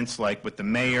governments, like with the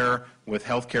mayor, with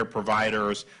healthcare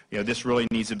providers, this really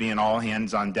needs to be an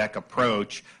all-hands-on-deck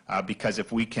approach because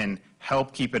if we can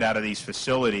help keep it out of these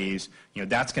facilities,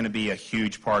 that's going to be a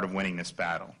huge part of winning this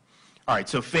battle. All right,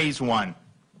 so phase one.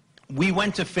 We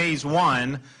went to phase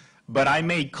one, but I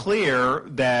made clear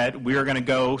that we are going to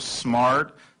go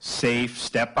smart, safe,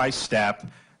 step by step.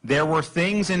 There were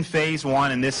things in phase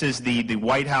one, and this is the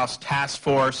White House Task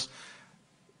Force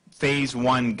phase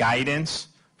one guidance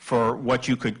for what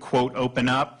you could, quote, open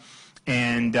up.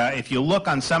 And if you look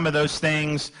on some of those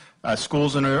things,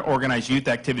 schools and organized youth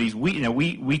activities,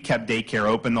 we kept daycare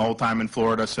open the whole time in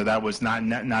Florida, so that was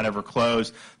not ever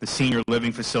closed. The senior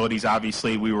living facilities,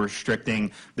 obviously, we were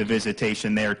restricting the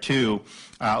visitation there too.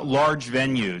 Large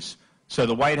venues. So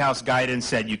the White House guidance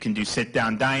said you can do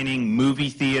sit-down dining, movie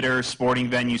theaters, sporting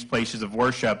venues, places of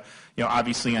worship,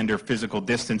 obviously under physical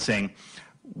distancing.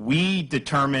 We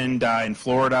determined in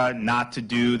Florida not to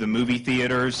do the movie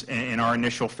theaters in our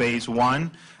initial phase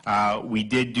one. We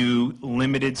did do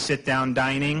limited sit-down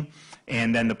dining,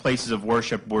 and then the places of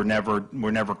worship were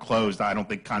never closed. I don't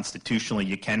think constitutionally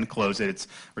you can close it. It's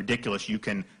ridiculous. You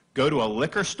can go to a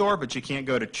liquor store, but you can't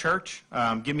go to church.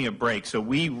 Give me a break. So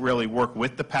we really work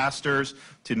with the pastors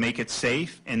to make it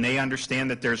safe, and they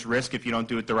understand that there's risk if you don't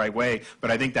do it the right way.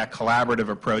 But I think that collaborative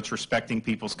approach, respecting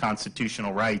people's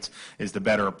constitutional rights, is the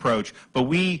better approach. But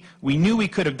we knew we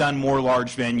could have done more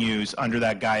large venues under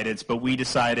that guidance, but we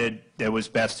decided that was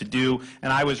best to do,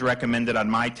 and I was recommended on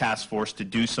my task force to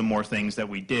do some more things that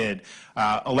we did.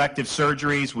 Elective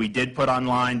surgeries we did put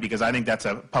online because I think that's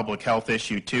a public health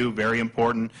issue too, very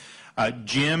important.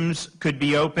 Gyms could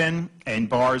be open and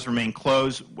bars remain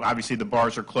closed. Obviously the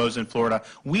bars are closed in Florida.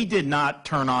 We did not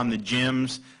turn on the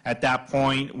gyms at that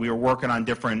point. We were working on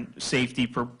different safety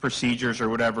procedures or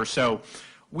whatever. So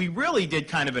we really did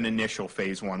kind of an initial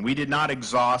phase one. We did not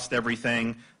exhaust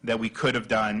everything that we could have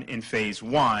done in phase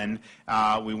one.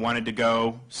 We wanted to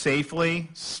go safely,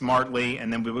 smartly,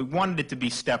 and then we wanted it to be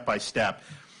step by step.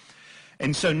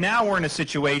 And so now we're in a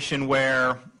situation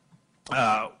where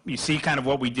you see kind of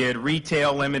what we did.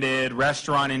 Retail limited,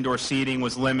 restaurant indoor seating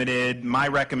was limited. My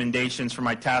recommendations for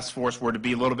my task force were to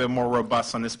be a little bit more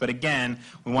robust on this, but again,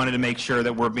 we wanted to make sure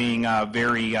that we're being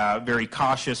very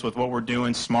cautious with what we're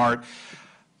doing, smart.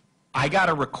 I got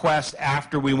a request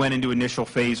after we went into initial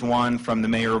phase 1 from the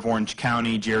mayor of Orange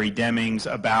County, Jerry Demings,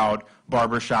 about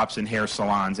barbershops and hair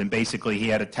salons. And basically he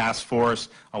had a task force,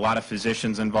 a lot of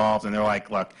physicians involved, and they're like,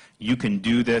 look, you can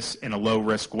do this in a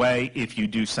low-risk way if you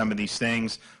do some of these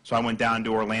things. So I went down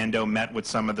to Orlando, met with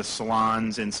some of the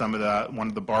salons and one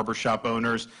of the barbershop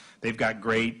owners. They've got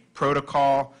great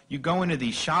protocol. You go into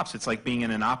these shops, it's like being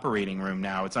in an operating room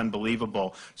now. It's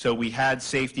unbelievable. So we had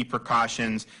safety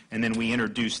precautions, and then we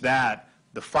introduced that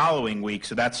the following week.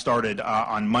 So that started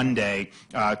on Monday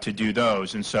to do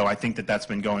those. And so I think that that's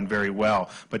been going very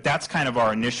well. But that's kind of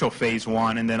our initial phase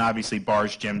 1, and then obviously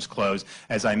bars, gyms closed.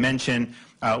 As I mentioned,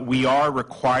 we are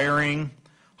requiring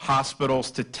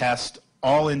hospitals to test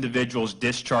all individuals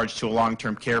discharged to a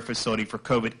long-term care facility for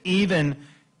COVID, even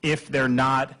if they're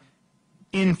not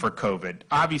in for COVID.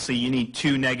 Obviously, you need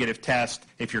 2 negative tests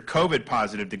if you're COVID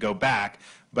positive to go back,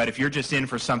 but if you're just in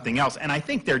for something else, and I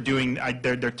think they're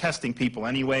testing people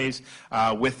anyways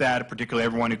with that, particularly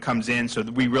everyone who comes in, so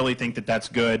we really think that that's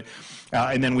good.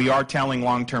 And then we are telling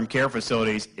long-term care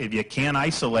facilities, if you can't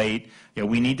isolate,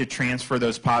 we need to transfer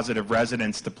those positive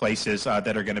residents to places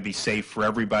that are going to be safe for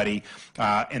everybody,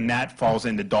 and that falls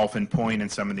into Dolphin Point and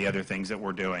some of the other things that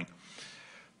we're doing.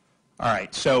 All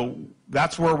right, so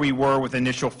that's where we were with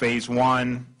initial phase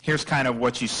 1. Here's kind of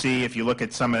what you see if you look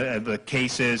at some of the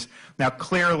cases. Now,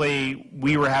 clearly,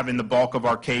 we were having the bulk of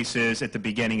our cases at the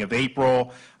beginning of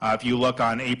April. If you look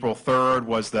on April 3rd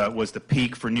was the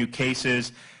peak for new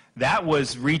cases. That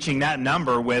was reaching that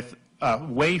number with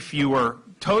way fewer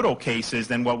total cases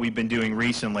than what we've been doing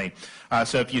recently.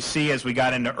 So if you see, as we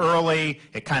got into early,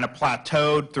 it kind of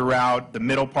plateaued throughout the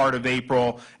middle part of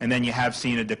April, and then you have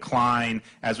seen a decline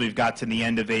as we've got to the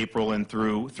end of April and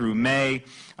through May.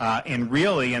 And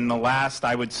really, in the last,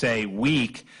 I would say,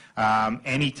 week,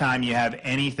 anytime you have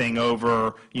anything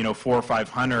over, 400 or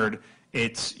 500,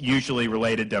 it's usually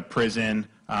related to prison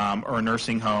or a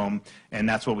nursing home, and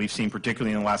that's what we've seen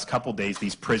particularly in the last couple days,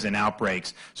 these prison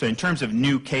outbreaks. So in terms of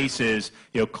new cases,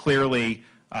 clearly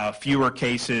fewer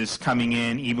cases coming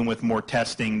in, even with more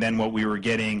testing than what we were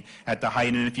getting at the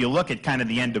height. And if you look at kind of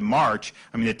the end of March,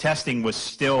 I mean, the testing was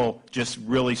still just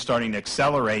really starting to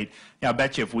accelerate. I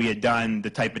bet you if we had done the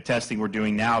type of testing we're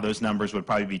doing now, those numbers would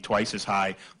probably be twice as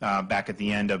high back at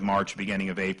the end of March, beginning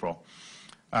of April.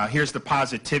 Here's the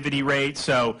positivity rate.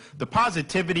 So the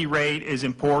positivity rate is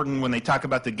important when they talk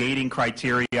about the gating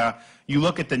criteria. You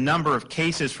look at the number of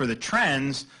cases for the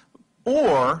trends,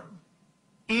 or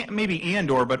the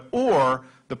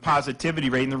positivity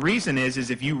rate. And the reason is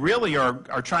if you really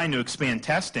are trying to expand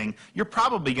testing, you're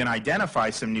probably going to identify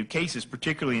some new cases,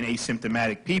 particularly in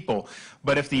asymptomatic people.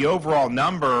 But if the overall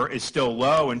number is still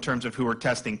low in terms of who are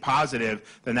testing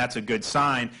positive, then that's a good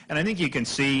sign. And I think you can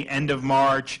see end of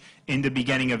March into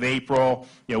beginning of April,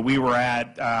 we were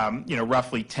at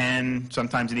roughly 10,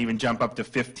 sometimes it even jumped up to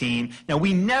 15. Now,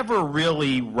 we never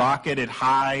really rocketed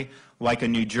high like a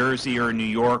New Jersey or a New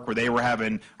York, where they were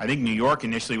having, I think New York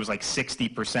initially was like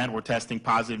 60% were testing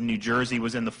positive. New Jersey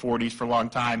was in the 40s for a long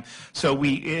time. So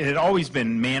it had always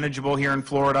been manageable here in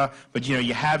Florida, but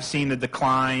you have seen the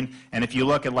decline. And if you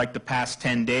look at like the past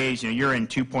 10 days, you're in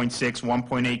 2.6,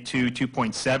 1.82,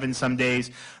 2.7 some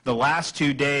days. The last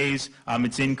 2 days,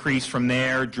 it's increased from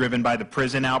there, driven by the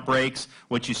prison outbreaks.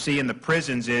 What you see in the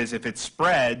prisons is if it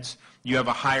spreads, you have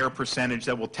a higher percentage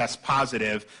that will test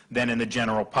positive than in the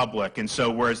general public. And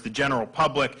so whereas the general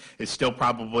public is still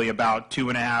probably about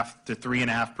 2.5 to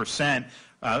 3.5%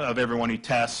 of everyone who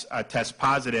tests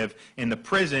positive, in the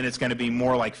prison it's going to be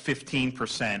more like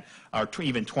 15% or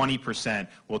even 20%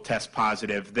 will test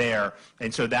positive there.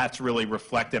 And so that's really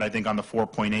reflected, I think, on the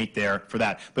 4.8 there for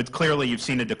that. But clearly you've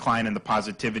seen a decline in the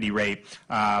positivity rate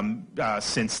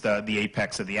since the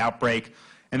apex of the outbreak.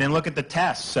 And then look at the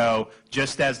tests. So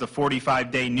just as the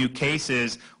 45-day new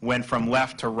cases went from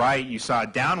left to right, you saw a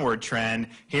downward trend.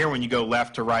 Here, when you go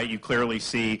left to right, you clearly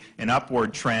see an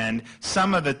upward trend.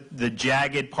 Some of the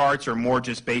jagged parts are more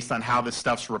just based on how this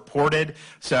stuff's reported.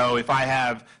 So if I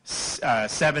have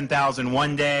 7,000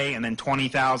 one day and then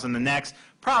 20,000 the next,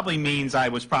 probably means I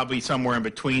was probably somewhere in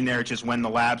between there, just when the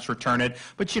labs return it.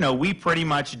 But we pretty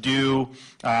much do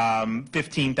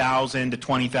 15,000 to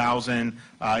 20,000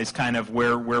 is kind of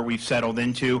where we've settled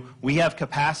into. We have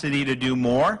capacity to do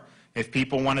more. If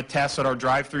people want to test at our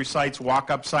drive-through sites,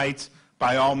 walk-up sites,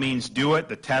 by all means do it.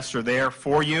 The tests are there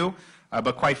for you.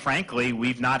 But quite frankly,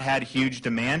 we've not had huge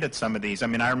demand at some of these. I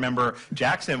mean, I remember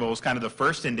Jacksonville was kind of the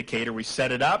first indicator. We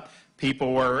set it up.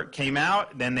 People came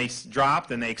out, then they dropped,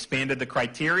 then they expanded the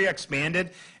criteria,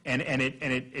 and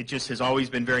it just has always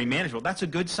been very manageable. That's a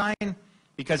good sign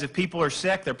because if people are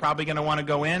sick, they're probably going to want to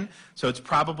go in. So it's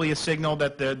probably a signal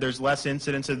that there's less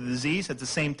incidence of the disease. At the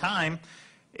same time,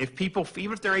 if people,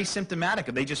 even if they're asymptomatic,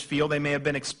 if they just feel they may have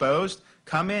been exposed,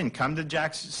 come to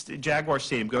Jaguar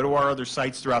Stadium, go to our other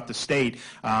sites throughout the state.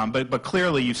 But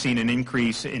clearly you've seen an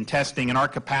increase in testing, and our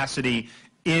capacity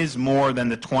is more than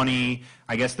the 20,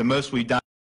 I guess the most we've done.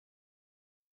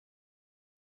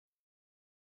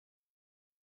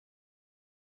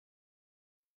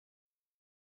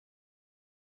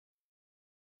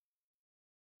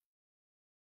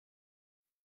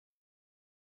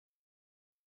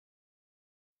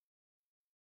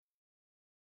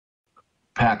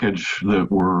 Package that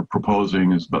we're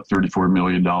proposing is about $34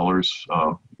 million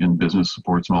in business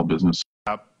support, small business.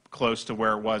 Close to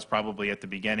where it was probably at the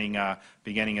beginning of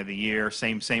the year.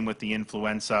 Same with the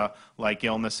influenza-like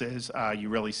illnesses. You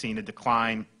really seen a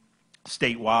decline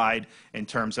statewide in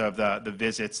terms of the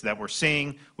visits that we're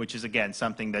seeing, which is, again,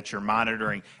 something that you're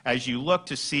monitoring. As you look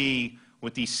to see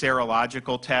with these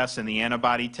serological tests and the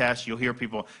antibody tests, you'll hear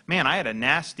people, man, I had a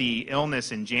nasty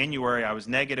illness in January. I was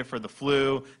negative for the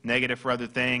flu, negative for other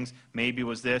things. Maybe it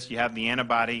was this. You have the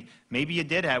antibody. Maybe you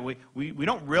did have. We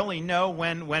don't really know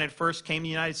when it first came to the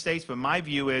United States, but my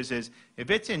view is if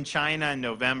it's in China in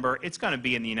November, it's going to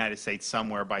be in the United States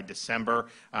somewhere by December.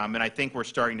 And I think we're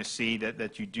starting to see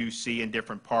that you do see in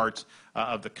different parts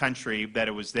of the country that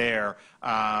it was there.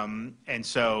 And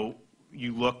so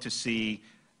you look to see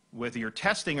whether you're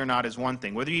testing or not is one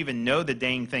thing. Whether you even know the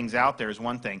dang thing's out there is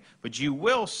one thing. But you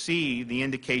will see the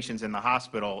indications in the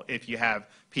hospital if you have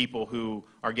people who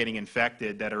are getting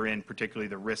infected that are in particularly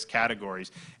the risk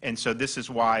categories. And so this is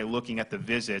why looking at the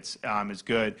visits is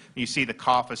good. You see the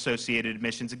cough-associated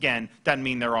admissions. Again, doesn't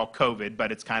mean they're all COVID, but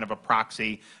it's kind of a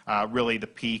proxy. Really the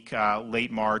peak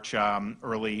late March,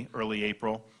 early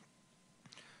April.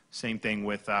 Same thing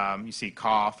with, you see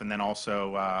cough and then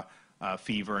also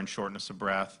fever and shortness of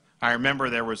breath. I remember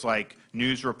there was like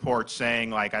news reports saying,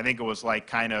 like, I think it was like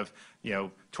kind of, you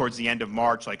know, towards the end of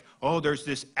March, like, oh, there's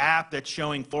this app that's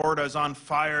showing Florida's on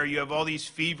fire. You have all these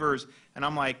fevers. And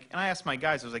I'm like, and I asked my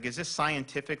guys, I was like, is this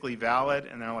scientifically valid?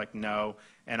 And they're like, no.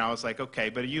 And I was like,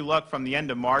 okay, but you look from the end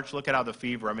of March, look at how the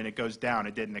fever, I mean, it goes down.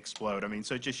 It didn't explode. I mean,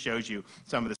 so it just shows you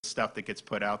some of the stuff that gets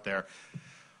put out there.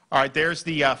 All right, there's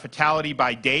the fatality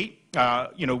by date.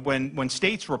 You know, when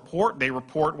states report, they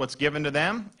report what's given to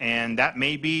them, and that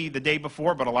may be the day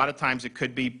before, but a lot of times it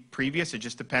could be previous. It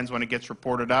just depends when it gets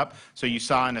reported up. So you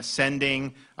saw an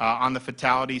ascending on the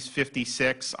fatalities,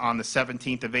 56 on the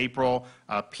 17th of April,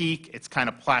 peak. It's kind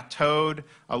of plateaued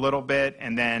a little bit,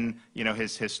 and then, you know,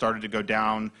 has started to go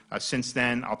down since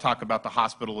then. I'll talk about the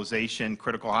hospitalization,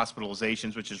 critical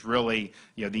hospitalizations, which is really,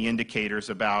 you know, the indicators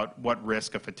about what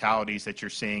risk of fatalities that you're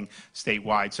seeing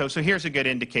statewide. So here's a good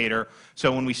indicator.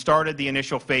 So when we started the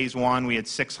initial phase 1, we had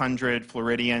 600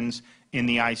 Floridians in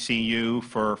the ICU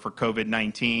for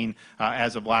COVID-19.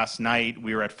 As of last night,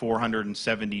 we were at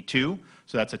 472.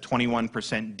 So that's a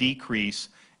 21% decrease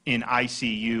in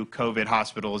ICU COVID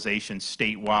hospitalizations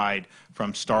statewide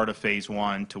from start of phase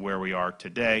 1 to where we are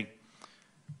today.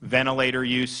 Ventilator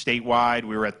use statewide,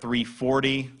 we were at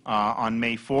 340 on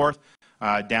May 4th,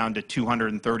 down to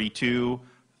 232.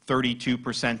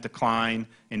 32% decline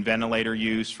in ventilator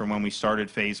use from when we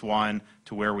started phase 1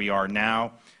 to where we are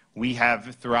now. We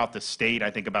have throughout the state,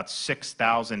 I think, about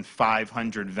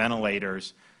 6,500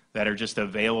 ventilators that are just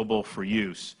available for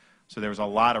use. So there was a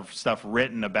lot of stuff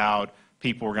written about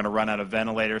people were going to run out of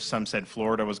ventilators. Some said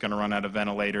Florida was going to run out of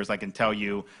ventilators. I can tell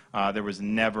you there was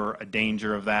never a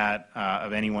danger of that,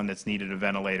 of anyone that's needed a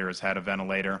ventilator has had a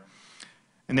ventilator.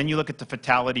 And then you look at the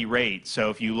fatality rate. So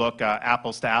if you look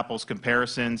apples to apples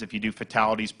comparisons, if you do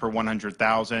fatalities per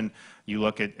 100,000, you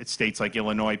look at states like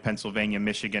Illinois, Pennsylvania,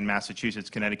 Michigan, Massachusetts,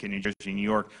 Connecticut, New Jersey, New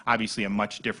York, obviously a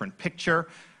much different picture.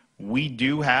 We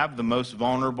do have the most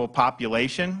vulnerable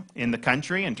population in the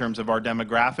country in terms of our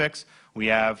demographics. We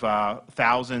have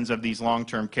thousands of these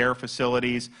long-term care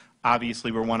facilities.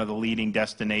 Obviously, we're one of the leading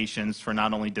destinations for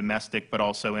not only domestic but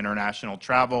also international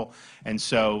travel. And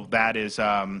so that is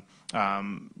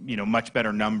you know, much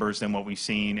better numbers than what we've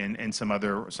seen in some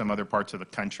other parts of the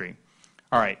country.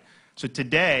 All right, so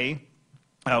today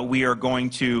we are going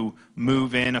to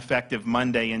move in effective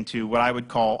Monday into what I would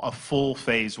call a full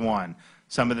phase 1.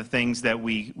 Some of the things that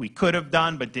we could have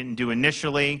done but didn't do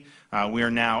initially, we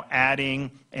are now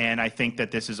adding, and I think that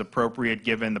this is appropriate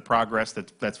given the progress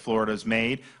that Florida's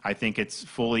made. I think it's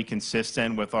fully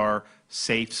consistent with our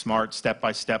safe, smart,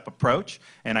 step-by-step approach.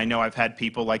 And I know I've had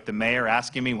people like the mayor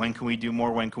asking me, when can we do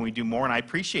more, when can we do more? And I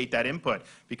appreciate that input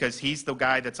because he's the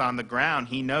guy that's on the ground.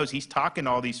 He knows, he's talking to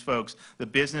all these folks, the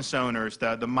business owners,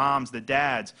 the moms, the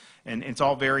dads, and it's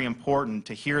all very important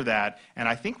to hear that. And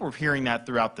I think we're hearing that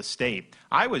throughout the state.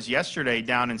 I was yesterday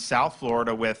down in South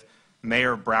Florida with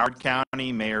Mayor of Broward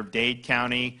County, Mayor of Dade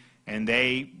County, and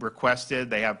they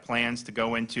have plans to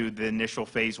go into the initial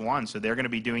phase 1. So they're going to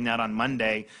be doing that on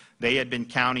Monday. They had been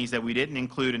counties that we didn't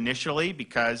include initially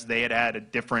because they had had a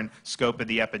different scope of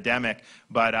the epidemic.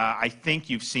 But I think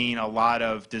you've seen a lot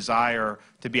of desire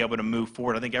to be able to move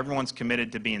forward. I think everyone's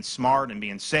committed to being smart and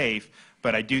being safe,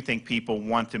 but I do think people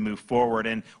want to move forward.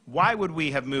 And why would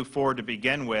we have moved forward to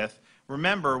begin with?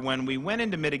 Remember, when we went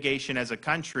into mitigation as a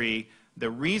country, the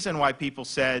reason why people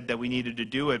said that we needed to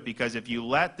do it, because if you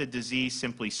let the disease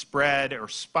simply spread or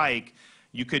spike,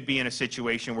 you could be in a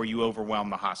situation where you overwhelm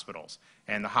the hospitals.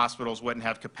 And the hospitals wouldn't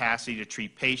have capacity to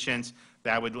treat patients.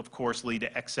 That would, of course, lead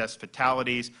to excess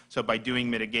fatalities. So by doing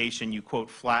mitigation, you, quote,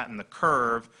 flatten the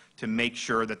curve to make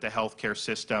sure that the healthcare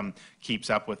system keeps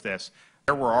up with this.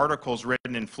 There were articles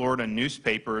written in Florida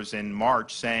newspapers in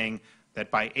March saying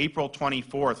that by April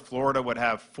 24th, Florida would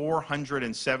have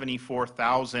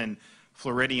 474,000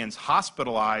 Floridians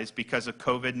hospitalized because of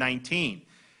COVID-19.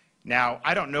 Now,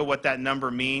 I don't know what that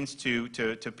number means to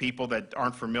people that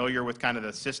aren't familiar with kind of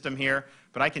the system here,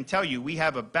 but I can tell you we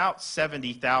have about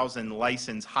 70,000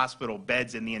 licensed hospital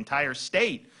beds in the entire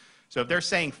state. So if they're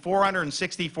saying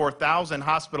 464,000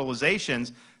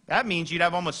 hospitalizations, that means you'd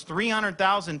have almost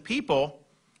 300,000 people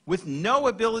with no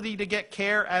ability to get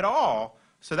care at all.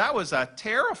 So that was a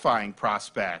terrifying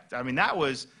prospect. I mean, that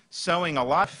was sowing a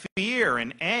lot of fear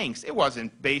and angst. It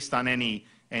wasn't based on any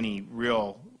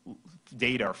real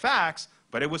data or facts,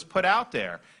 but it was put out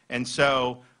there. And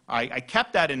so I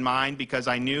kept that in mind because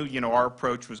I knew, our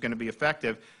approach was going to be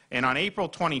effective. And on April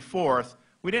 24th,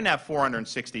 we didn't have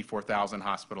 464,000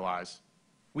 hospitalized.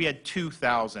 We had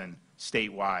 2,000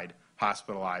 statewide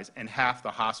hospitalized, and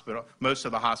most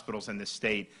of the hospitals in the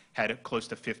state had close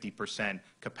to 50%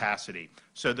 capacity.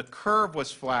 So the curve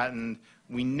was flattened.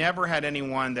 We never had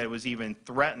anyone that was even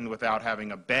threatened without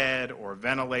having a bed or a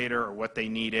ventilator or what they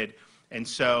needed. And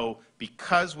so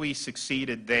because we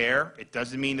succeeded there, it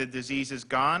doesn't mean the disease is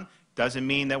gone. Doesn't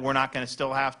mean that we're not going to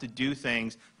still have to do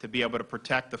things to be able to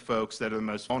protect the folks that are the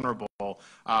most vulnerable.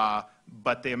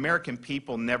 But the American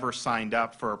people never signed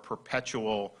up for a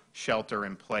perpetual shelter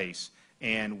in place.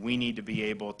 And we need to be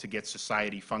able to get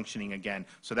society functioning again.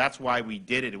 So that's why we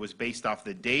did it. It was based off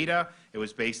the data. It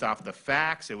was based off the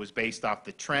facts. It was based off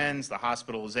the trends, the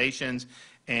hospitalizations.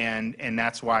 And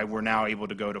that's why we're now able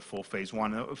to go to full phase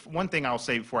 1. One thing I'll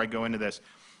say before I go into this,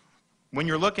 when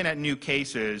you're looking at new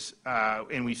cases,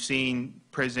 and we've seen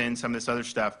prison, some of this other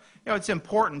stuff, it's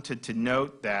important to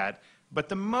note that. But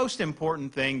the most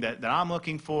important thing that I'm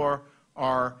looking for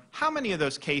are how many of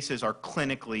those cases are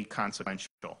clinically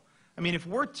consequential. I mean, if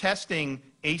we're testing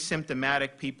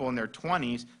asymptomatic people in their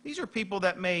 20s, these are people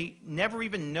that may never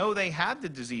even know they have the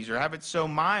disease or have it so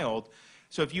mild.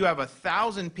 So if you have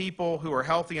 1,000 people who are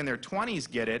healthy in their 20s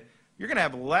get it, you're going to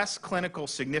have less clinical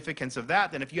significance of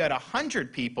that than if you had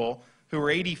 100 people who are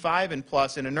 85 and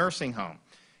plus in a nursing home.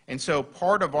 And so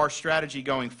part of our strategy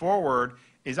going forward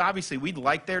is obviously we'd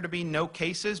like there to be no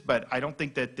cases, but I don't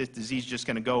think that this disease is just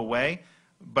going to go away.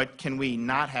 But can we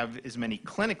not have as many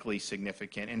clinically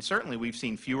significant? And certainly we've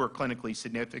seen fewer clinically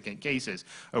significant cases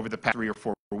over the past 3 or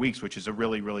 4 weeks, which is a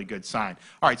really, really good sign.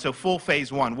 All right, so full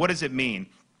phase 1, what does it mean?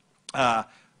 The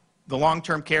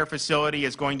long-term care facility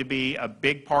is going to be a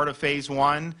big part of phase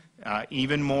 1,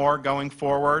 even more going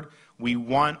forward. We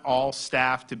want all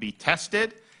staff to be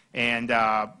tested, and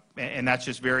that's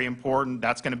just very important.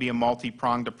 That's going to be a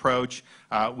multi-pronged approach.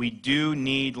 We do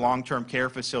need long-term care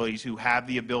facilities who have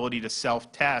the ability to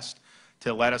self-test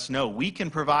to let us know. We can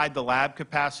provide the lab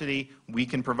capacity. We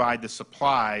can provide the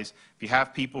supplies. If you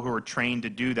have people who are trained to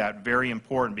do that, very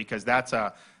important, because that's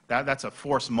a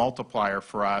force multiplier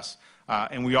for us.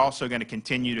 And we're also going to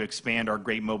continue to expand our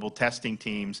great mobile testing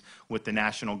teams with the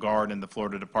National Guard and the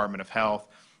Florida Department of Health.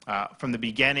 From the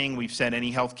beginning, we've said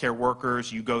any healthcare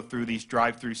workers, you go through these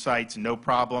drive-through sites, no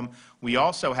problem. We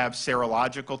also have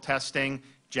serological testing,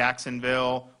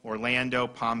 Jacksonville, Orlando,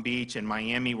 Palm Beach, and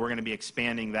Miami. We're going to be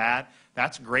expanding that.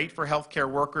 That's great for healthcare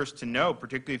workers to know,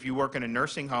 particularly if you work in a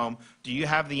nursing home. Do you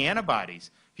have the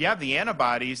antibodies? If you have the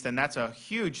antibodies, then that's a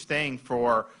huge thing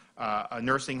for a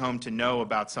nursing home to know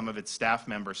about some of its staff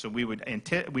members. So we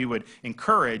would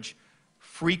encourage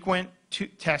frequent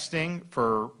testing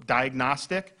for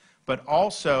diagnostic, but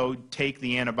also take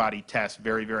the antibody test,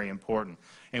 very, very important.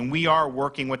 And we are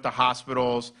working with the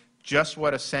hospitals just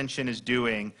what Ascension is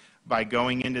doing by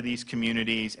going into these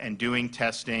communities and doing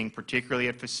testing, particularly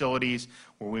at facilities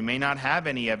where we may not have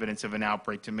any evidence of an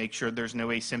outbreak, to make sure there's no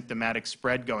asymptomatic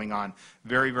spread going on.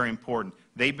 Very, very important.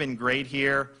 They've been great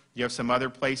here. You have some other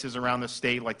places around the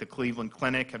state, like the Cleveland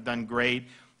Clinic, have done great.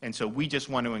 And so we just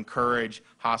want to encourage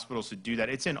hospitals to do that.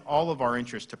 It's in all of our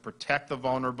interest to protect the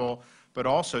vulnerable, but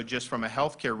also just from a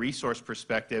healthcare resource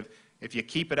perspective, if you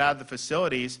keep it out of the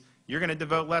facilities, you're going to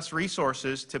devote less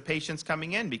resources to patients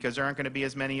coming in because there aren't going to be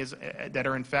as many that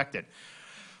are infected.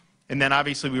 And then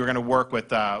obviously we were going to work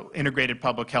with integrated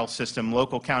public health system,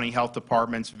 local county health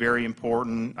departments, very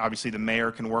important. Obviously the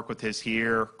mayor can work with his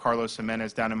here. Carlos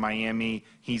Jimenez down in Miami,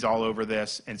 he's all over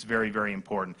this, and it's very, very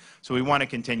important. So we want to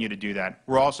continue to do that.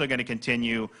 We're also going to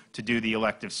continue to do the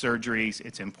elective surgeries.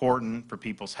 It's important for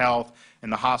people's health,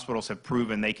 and the hospitals have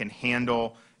proven they can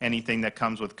handle anything that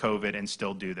comes with COVID and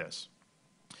still do this.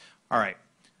 All right,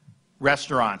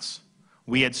 restaurants.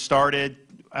 We had started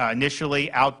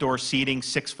initially outdoor seating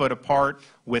 6 foot apart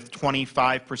with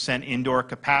 25% indoor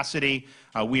capacity.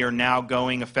 We are now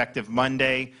going effective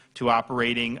Monday to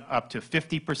operating up to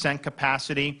 50%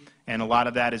 capacity, and a lot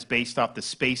of that is based off the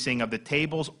spacing of the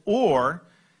tables, or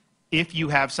if you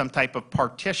have some type of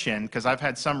partition, because I've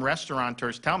had some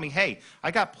restaurateurs tell me, hey,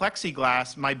 I got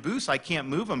plexiglass, my booths, I can't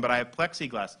move them, but I have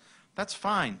plexiglass. That's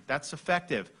fine, that's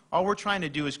effective. All we're trying to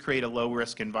do is create a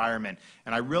low-risk environment.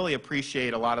 And I really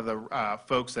appreciate a lot of the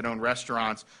folks that own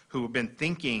restaurants who have been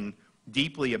thinking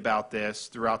deeply about this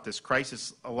throughout this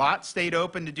crisis. A lot stayed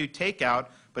open to do takeout,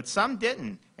 but some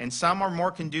didn't. And some are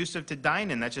more conducive to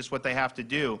dine-in. That's just what they have to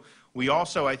do. We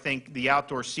also, I think, the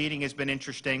outdoor seating has been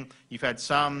interesting. You've had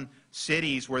some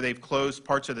cities where they've closed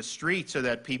parts of the street so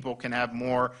that people can have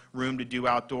more room to do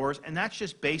outdoors. And that's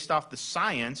just based off the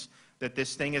science that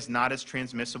this thing is not as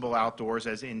transmissible outdoors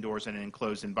as indoors in an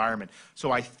enclosed environment.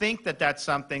 So I think that that's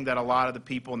something that a lot of the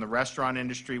people in the restaurant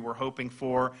industry were hoping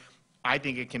for. I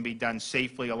think it can be done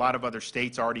safely. A lot of other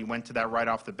states already went to that right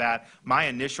off the bat. My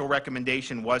initial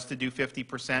recommendation was to do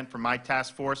 50% for my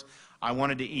task force. I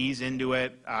wanted to ease into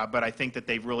it, but I think that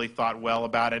they've really thought well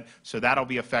about it. So that'll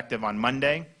be effective on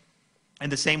Monday.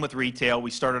 And the same with retail.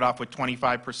 We started off with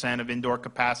 25% of indoor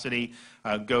capacity,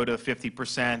 go to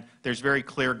 50%. There's very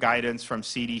clear guidance from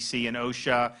CDC and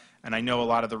OSHA, and I know a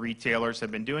lot of the retailers have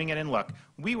been doing it. And look,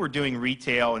 we were doing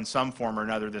retail in some form or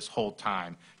another this whole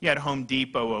time. You had Home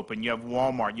Depot open, you have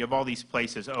Walmart, you have all these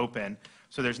places open.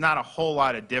 So there's not a whole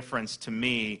lot of difference to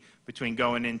me between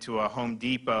going into a Home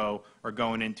Depot or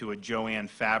going into a Joann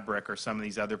Fabric or some of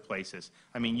these other places.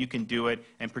 I mean, you can do it,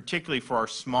 and particularly for our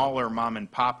smaller mom and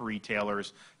pop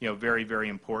retailers, you know, very, very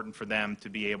important for them to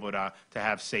be able to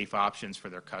have safe options for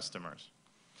their customers.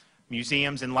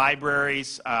 Museums and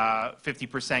libraries,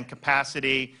 50%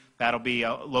 capacity. That'll be,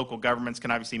 local governments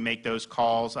can obviously make those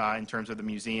calls in terms of the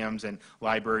museums and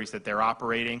libraries that they're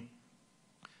operating.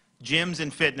 Gyms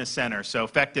and fitness centers. So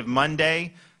effective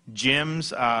Monday,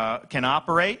 gyms can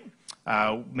operate.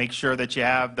 Make sure that you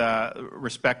have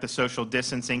respect the social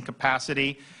distancing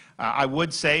capacity. I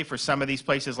would say for some of these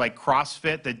places like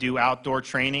CrossFit that do outdoor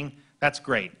training, that's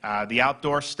great. The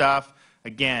outdoor stuff,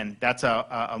 again, that's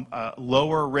a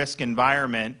lower risk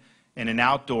environment in an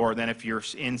outdoor than if you're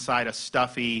inside a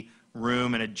stuffy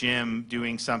room in a gym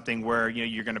doing something where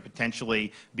you're going to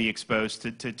potentially be exposed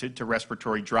to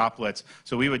respiratory droplets.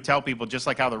 So we would tell people, just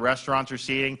like how the restaurants are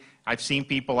seating, I've seen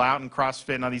people out in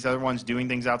CrossFit and all these other ones doing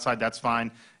things outside, that's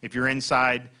fine. If you're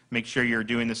inside, make sure you're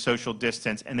doing the social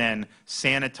distance, and then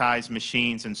sanitize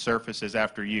machines and surfaces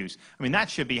after use. I mean, that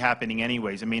should be happening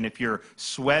anyways. I mean, if you're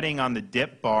sweating on the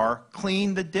dip bar,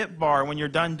 clean the dip bar when you're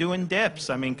done doing dips.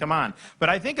 I mean, come on. But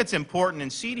I think it's important, and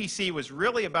CDC was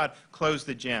really about close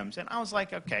the gyms. And I was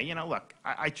like, okay, you know, look,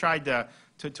 I tried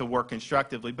to work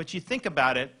constructively, but you think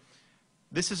about it,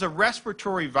 this is a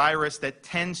respiratory virus that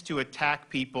tends to attack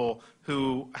people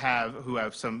who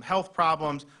have some health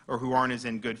problems or who aren't as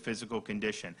in good physical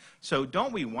condition. So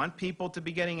don't we want people to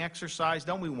be getting exercise?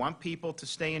 Don't we want people to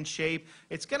stay in shape?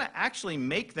 It's going to actually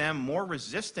make them more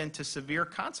resistant to severe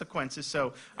consequences.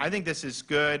 So I think this is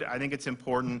good. I think it's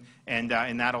important, and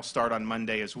that'll start on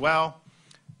Monday as well.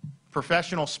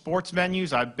 Professional sports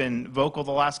venues, I've been vocal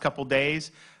the last couple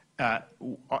days.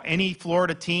 Any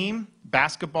Florida team,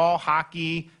 basketball,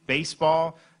 hockey,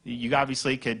 baseball, you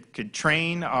obviously could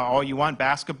train all you want.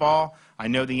 Basketball, I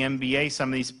know the NBA, some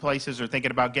of these places are thinking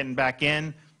about getting back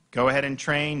in. Go ahead and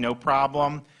train, no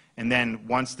problem. And then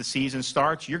once the season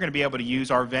starts, you're going to be able to use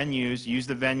our venues, use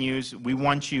the venues. We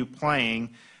want you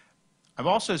playing. I've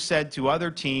also said to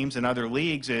other teams and other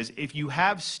leagues is if you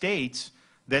have states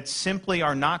that simply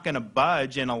are not going to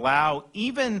budge and allow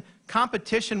even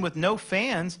competition with no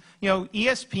fans. You know,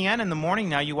 ESPN in the morning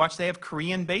now, you watch, they have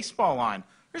Korean baseball on.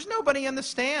 There's nobody in the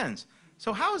stands.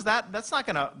 So how is that? That's not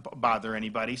going to bother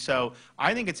anybody. So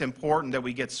I think it's important that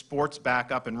we get sports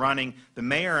back up and running. The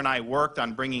mayor and I worked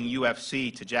on bringing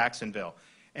UFC to Jacksonville.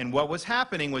 And what was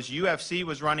happening was UFC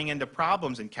was running into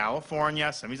problems in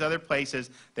California, some of these other places.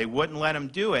 They wouldn't let them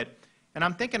do it. And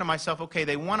I'm thinking to myself, okay,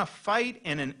 they want to fight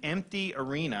in an empty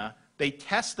arena. They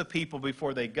test the people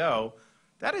before they go.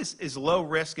 That is as low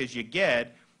risk as you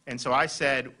get. And so I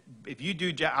said, if you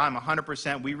do, I'm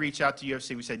 100%. We reached out to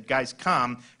UFC. We said, guys,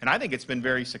 come. And I think it's been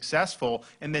very successful.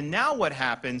 And then now what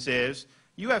happens is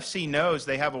UFC knows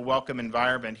they have a welcome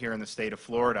environment here in the state of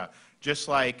Florida, just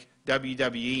like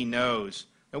WWE knows.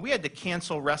 And we had to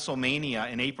cancel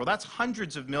WrestleMania in April. That's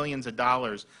hundreds of millions of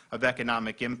dollars of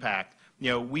economic impact. You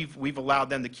know, we've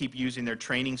allowed them to keep using their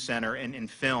training center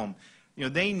and film. You know,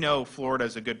 they know Florida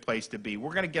is a good place to be.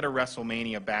 We're going to get a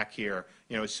WrestleMania back here,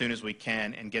 you know, as soon as we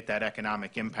can and get that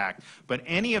economic impact. But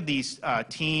any of these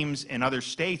teams in other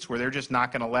states where they're just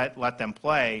not going to let them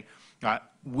play,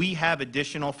 we have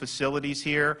additional facilities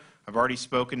here. I've already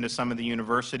spoken to some of the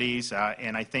universities,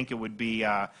 and I think it would be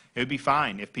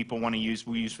fine if people want to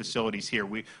use facilities here.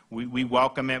 We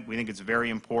welcome it. We think it's very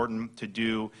important to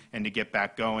do and to get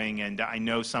back going. And I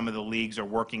know some of the leagues are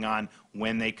working on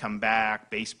when they come back.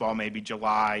 Baseball maybe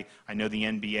July. I know the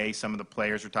NBA. Some of the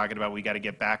players are talking about we got to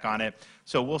get back on it.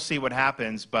 So we'll see what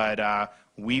happens. But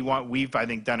we've I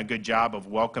think done a good job of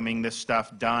welcoming this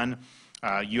stuff done.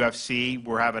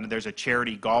 UFC, there's a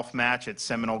charity golf match at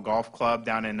Seminole Golf Club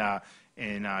down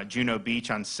in Juno Beach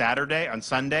on Sunday.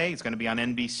 It's going to be on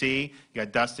NBC. You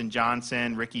got Dustin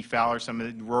Johnson, Ricky Fowler,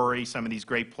 Rory, some of these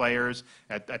great players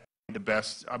at the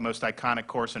best, most iconic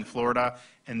course in Florida.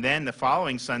 And then the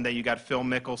following Sunday, you got Phil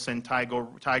Mickelson,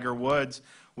 Tiger Woods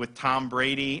with Tom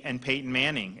Brady and Peyton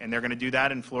Manning. And they're going to do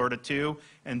that in Florida too.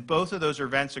 And both of those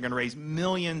events are going to raise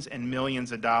millions and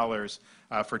millions of dollars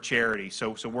for charity.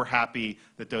 So we're happy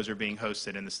that those are being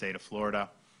hosted in the state of Florida.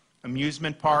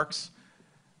 Amusement parks.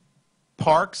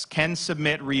 Parks can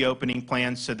submit reopening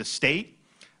plans to the state.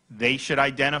 They should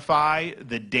identify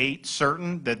the date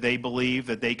certain that they believe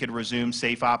that they could resume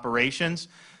safe operations.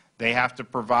 They have to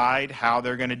provide how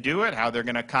they're going to do it, how they're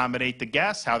going to accommodate the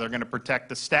guests, how they're going to protect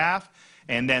the staff,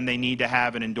 and then they need to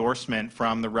have an endorsement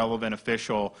from the relevant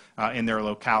official in their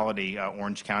locality,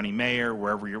 Orange County mayor,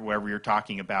 wherever you're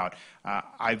talking about.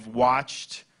 I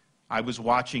was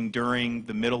watching during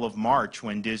the middle of March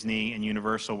when Disney and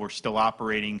Universal were still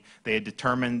operating. They had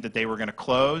determined that they were going to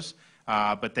close,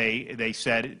 but they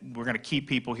said, we're going to keep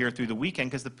people here through the weekend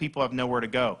because the people have nowhere to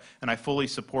go. And I fully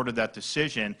supported that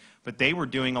decision, but they were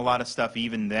doing a lot of stuff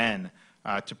even then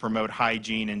to promote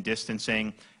hygiene and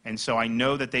distancing. And so I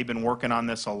know that they've been working on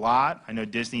this a lot. I know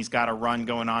Disney's got a run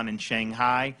going on in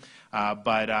Shanghai.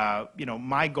 You know,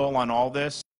 my goal on all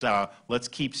this, let's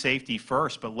keep safety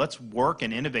first, but let's work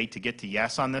and innovate to get to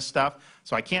yes on this stuff.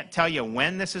 So I can't tell you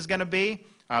when this is going to be,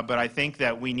 but I think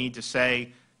that we need to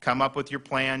say, come up with your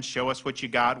plan, show us what you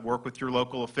got, work with your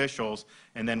local officials,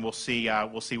 and then we'll see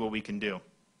what we can do.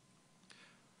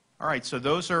 All right, so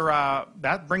those are,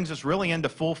 that brings us really into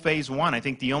full phase one. I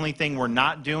think the only thing we're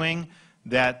not doing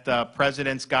that the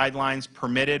President's guidelines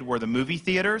permitted were the movie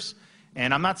theaters.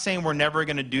 And I'm not saying we're never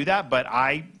going to do that, but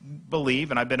I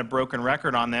believe, and I've been a broken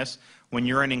record on this, when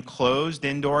you're in enclosed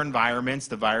indoor environments,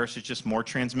 the virus is just more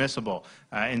transmissible.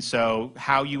 And so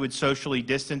how you would socially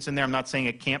distance in there, I'm not saying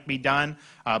it can't be done,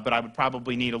 but I would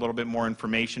probably need a little bit more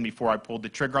information before I pulled the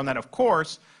trigger on that. Of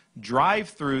course,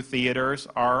 drive-through theaters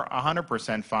are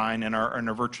 100% fine and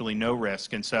are virtually no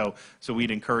risk. And so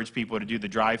we'd encourage people to do the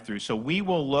drive-through. So we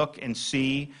will look and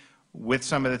see with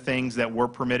some of the things that were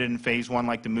permitted in phase one,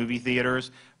 like the movie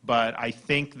theaters, but I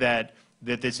think that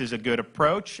this is a good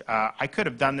approach. I could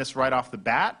have done this right off the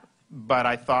bat, but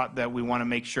I thought that we want to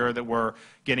make sure that we're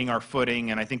getting our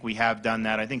footing, and I think we have done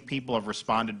that. I think people have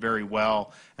responded very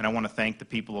well, and I want to thank the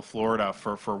people of Florida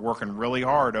for working really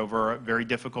hard over a very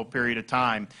difficult period of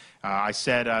time. I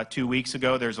said 2 weeks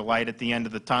ago there's a light at the end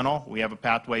of the tunnel. We have a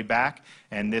pathway back,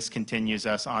 and this continues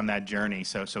us on that journey.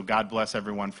 So God bless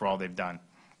everyone for all they've done.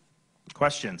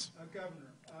 Questions? Governor,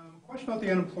 question about the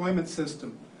unemployment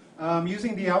system.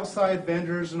 Using the outside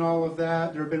vendors and all of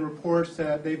that, there have been reports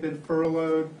that they've been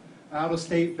furloughed,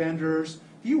 out-of-state vendors.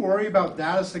 Do you worry about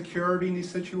data security in these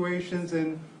situations?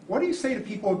 And what do you say to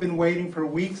people who have been waiting for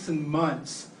weeks and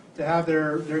months to have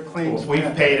their claims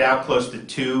We've paid out close to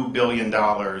 $2 billion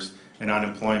in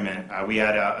unemployment. We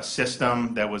had a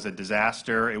system that was a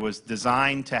disaster. It was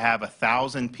designed to have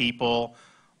 1,000 people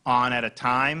on at a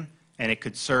time, and it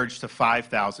could surge to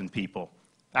 5,000 people.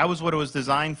 That was what it was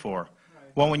designed for.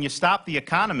 Well, when you stop the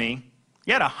economy,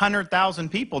 you had 100,000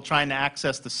 people trying to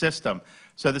access the system.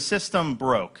 So the system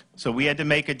broke. So we had to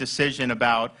make a decision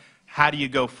about how do you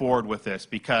go forward with this,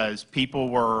 because people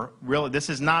were really, this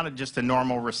is not just a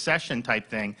normal recession type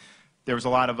thing. There was a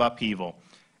lot of upheaval.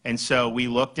 And so we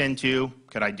looked into,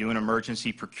 could I do an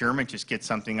emergency procurement, just get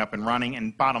something up and running?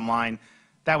 And bottom line,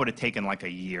 that would have taken like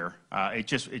a year. It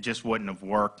just wouldn't have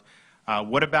worked.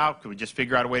 What about, could we just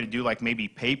figure out a way to do like maybe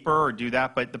paper or do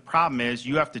that? But the problem is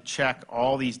you have to check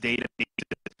all these databases,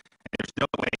 and there's no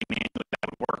way manually that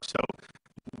would work. So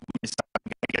we decided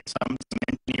we're going to get some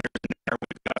engineers in there.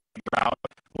 We've got to figure out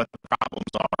what the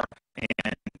problems are.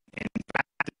 And in fact,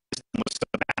 the system was so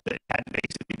bad that it had to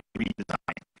basically be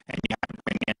redesigned. And you had to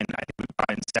bring in, I think we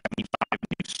brought in 75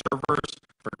 new servers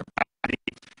for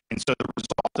capacity. And so the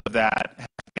result of that has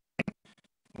been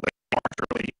late March,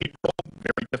 early April,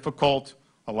 very difficult,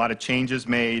 a lot of changes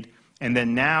made. And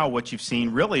then now what you've seen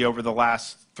really over the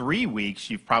last 3 weeks,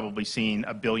 you've probably seen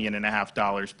 $1.5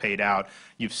 billion paid out.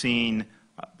 You've seen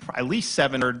at least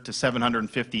 700 to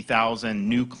 750,000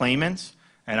 new claimants,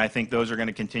 and I think those are going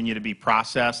to continue to be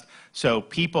processed. So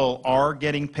people are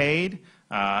getting paid,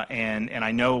 and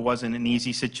I know it wasn't an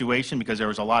easy situation because there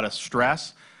was a lot of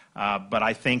stress. But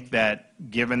I think that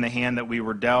given the hand that we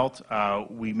were dealt,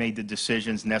 we made the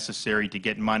decisions necessary to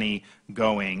get money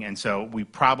going. And so we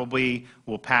probably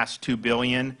will pass $2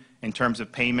 billion in terms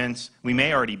of payments. We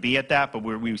may already be at that, but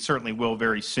we certainly will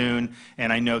very soon.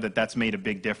 And I know that that's made a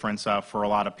big difference for a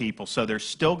lot of people. So there's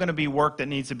still going to be work that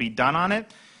needs to be done on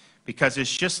it, because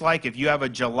it's just like if you have a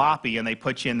jalopy and they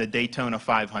put you in the Daytona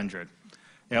 500.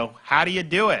 You know, how do you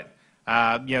do it?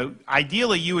 You know,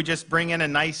 ideally you would just bring in a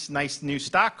nice new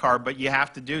stock car, but you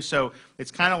have to do so.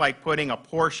 It's kind of like putting a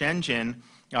Porsche engine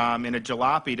in a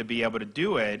jalopy to be able to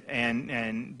do it.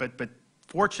 But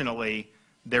fortunately,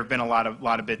 there have been a lot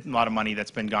of money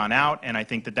that's been gone out, and I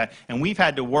think and we've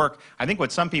had to work. I think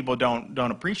what some people don't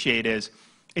appreciate is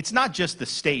it's not just the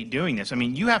state doing this. I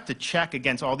mean, you have to check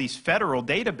against all these federal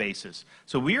databases.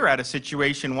 So we were at a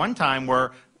situation one time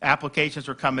where applications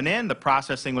were coming in, the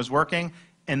processing was working,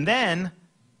 and then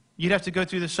you'd have to go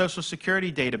through the Social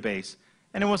Security database.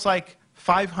 And it was like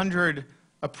 500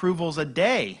 approvals a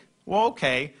day. Well,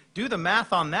 okay, do the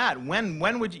math on that. When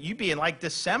would you be in like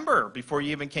December before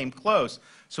you even came close?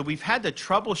 So we've had to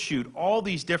troubleshoot all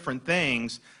these different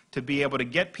things to be able to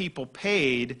get people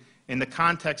paid in the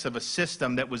context of a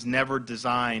system that was never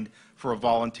designed for a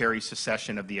voluntary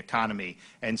secession of the economy.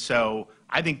 And so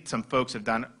I think some folks have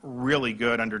done really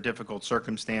good under difficult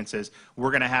circumstances.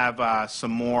 We're going to have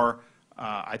some more,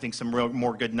 I think some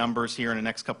more good numbers here in the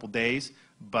next couple days,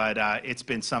 but it's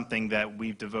been something that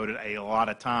we've devoted a lot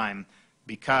of time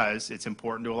because it's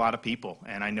important to a lot of people.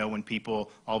 And I know when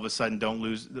people all of a sudden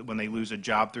when they lose a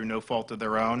job through no fault of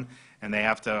their own, and they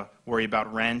have to worry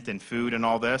about rent and food and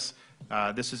all this,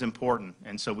 this is important.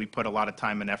 And so we put a lot of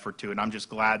time and effort to it. And I'm just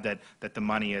glad that the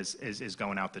money is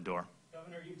going out the door.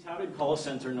 Governor, you touted call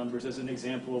center numbers as an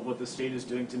example of what the state is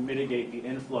doing to mitigate the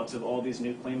influx of all these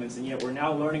new claimants, and yet we're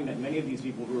now learning that many of these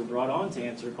people who were brought on to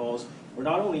answer calls were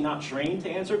not only not trained to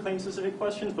answer claim-specific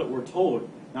questions, but were told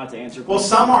not to answer Well,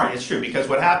 some aren't. It's true, because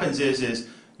what happens is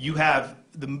you have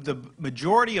the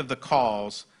majority of the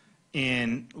calls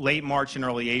in late March and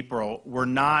early April were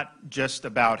not just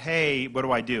about, hey, what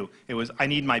do I do? It was, I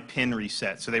need my PIN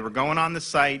reset. So they were going on the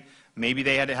site, maybe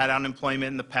they had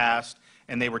unemployment in the past,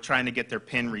 and they were trying to get their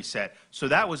PIN reset. So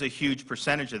that was a huge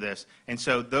percentage of this. And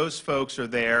so those folks are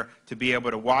there to be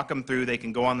able to walk them through. They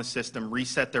can go on the system,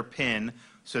 reset their PIN,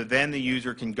 so then the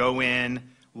user can go in,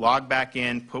 log back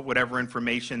in, put whatever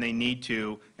information they need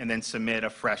to, and then submit a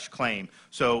fresh claim.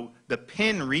 So the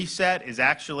PIN reset is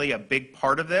actually a big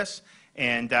part of this,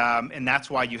 and that's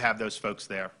why you have those folks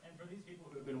there. And for these people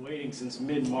who have been waiting since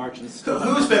mid-March and still...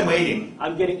 Who's been waiting?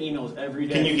 I'm getting emails every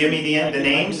day. Can you give me the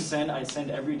names? I send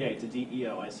every day to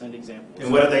DEO. I send examples.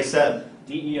 And what have they said?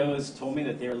 DEO has told me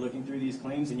that they are looking through these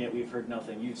claims, and yet we've heard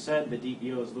nothing. You've said the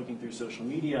DEO is looking through social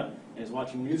media and is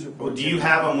watching news reports. Well, do you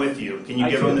have them with you? Can you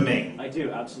give them to me? I do,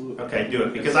 absolutely. Okay, do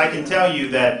it. Because I can tell you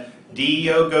that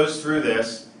DEO goes through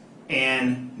this,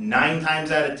 and 9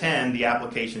 times out of 10, the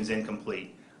application's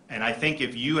incomplete. And I think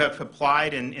if you have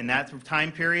applied in that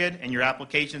time period and your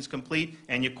application's complete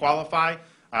and you qualify,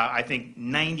 I think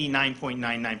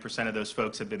 99.99% of those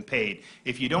folks have been paid.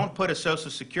 If you don't put a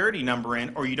Social Security number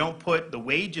in, or you don't put the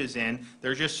wages in,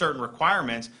 there's just certain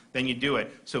requirements, then you do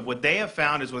it. So what they have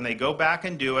found is when they go back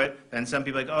and do it, then some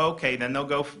people are like, oh, okay, then they'll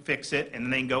go fix it, and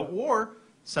then they can go, or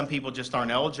some people just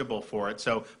aren't eligible for it.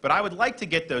 So, but I would like to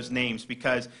get those names,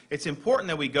 because it's important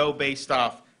that we go based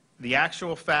off the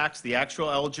actual facts, the actual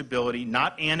eligibility,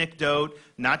 not anecdote,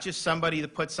 not just somebody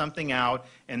that put something out,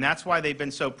 and that's why they've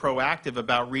been so proactive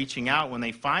about reaching out when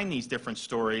they find these different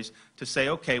stories to say,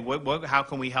 okay, how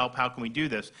can we help, how can we do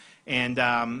this? And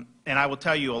I will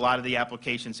tell you, a lot of the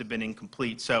applications have been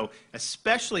incomplete, so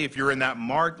especially if you're in that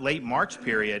late March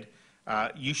period,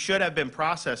 you should have been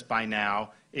processed by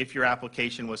now if your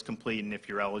application was complete and if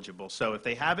you're eligible. So if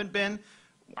they haven't been,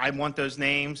 I want those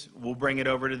names. We'll bring it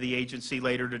over to the agency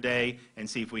later today and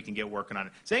see if we can get working on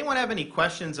it. Does anyone have any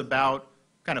questions about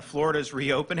kind of Florida's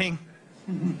reopening?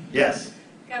 Yes.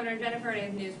 Governor, Jennifer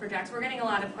Days, News for Jax. We're getting a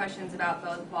lot of questions about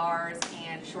both bars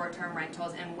and short-term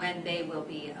rentals and when they will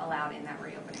be allowed in that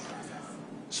reopening process.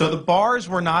 So the bars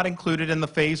were not included in the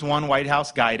Phase 1 White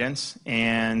House guidance,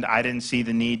 and I didn't see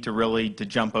the need to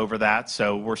jump over that,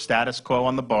 so we're status quo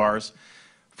on the bars.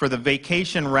 For the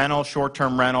vacation rental,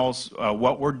 short-term rentals,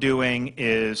 what we're doing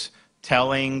is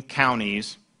telling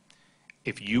counties,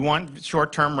 if you want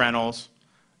short-term rentals,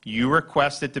 you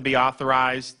request it to be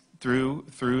authorized through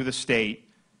the state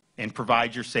and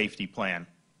provide your safety plan.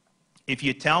 If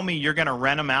you tell me you're going to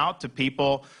rent them out to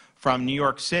people from New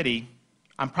York City,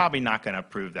 I'm probably not going to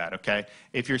approve that, okay?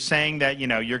 If you're saying that,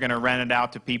 you're going to rent it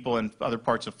out to people in other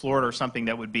parts of Florida or something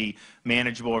that would be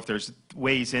manageable, if there's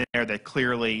ways in there that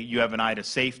clearly you have an eye to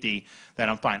safety, then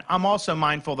I'm fine. I'm also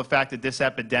mindful of the fact that this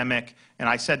epidemic, and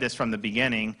I said this from the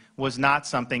beginning, was not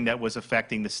something that was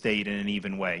affecting the state in an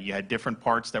even way. You had different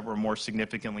parts that were more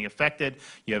significantly affected.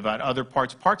 You have other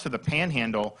parts of the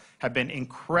Panhandle have been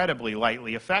incredibly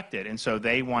lightly affected, and so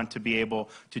they want to be able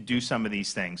to do some of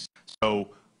these things. So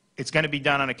it's going to be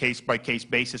done on a case-by-case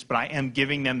basis, but I am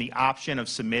giving them the option of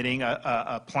submitting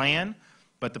a plan,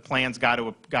 but the plan's got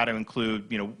to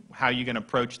include, how you're going to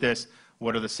approach this,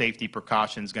 what are the safety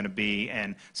precautions going to be,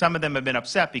 and some of them have been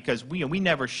upset because we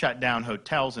never shut down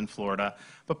hotels in Florida,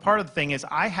 but part of the thing is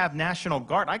I have National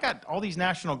Guard. I got all these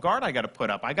National Guard I got to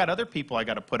put up. I got other people I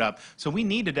got to put up, so we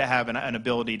needed to have an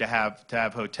ability to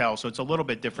have hotels, so it's a little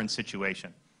bit different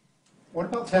situation. What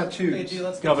about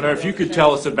tattoos? Governor, if you could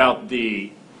tell us about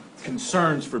the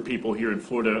concerns for people here in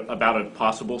Florida about a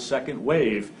possible second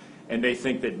wave, and they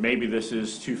think that maybe this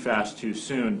is too fast, too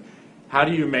soon. How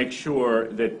do you make sure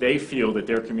that they feel that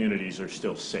their communities are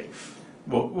still safe?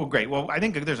 Well, great. Well, I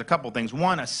think there's a couple things.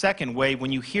 One, a second wave,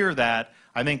 when you hear that,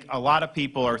 I think a lot of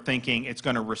people are thinking it's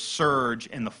going to resurge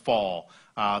in the fall,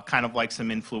 kind of like some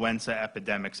influenza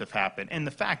epidemics have happened. And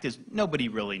the fact is, nobody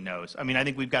really knows. I mean, I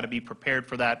think we've got to be prepared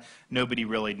for that. Nobody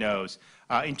really knows.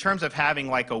 In terms of having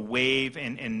like a wave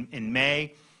in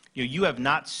May, you have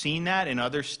not seen that in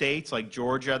other states like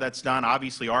Georgia that's done.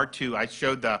 Obviously, I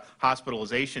showed the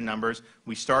hospitalization numbers.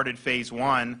 We started Phase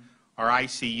 1. Our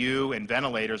ICU and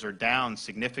ventilators are down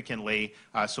significantly,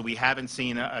 so we haven't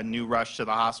seen a new rush to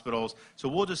the hospitals. So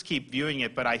we'll just keep viewing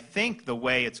it. But I think the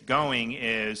way it's going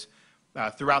is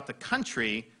throughout the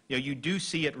country, you do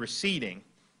see it receding.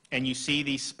 And you see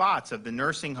these spots of the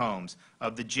nursing homes,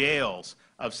 of the jails,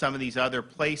 of some of these other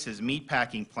places,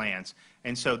 meatpacking plants.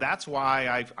 And so that's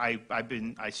why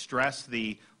I stress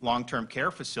the long-term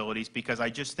care facilities, because I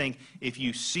just think if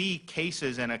you see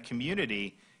cases in a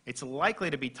community, it's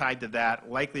likely to be tied to that,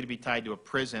 likely to be tied to a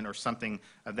prison or something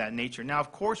of that nature. Now,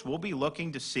 of course, we'll be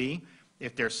looking to see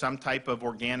if there's some type of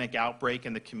organic outbreak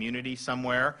in the community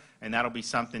somewhere, and that'll be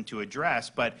something to address.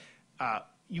 But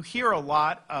you hear a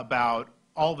lot about,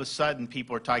 all of a sudden,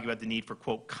 people are talking about the need for,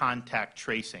 quote, contact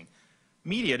tracing.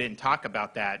 Media didn't talk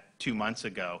about that 2 months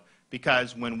ago,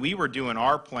 because when we were doing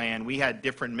our plan, we had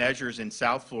different measures in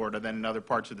South Florida than in other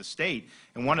parts of the state.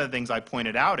 And one of the things I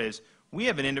pointed out is we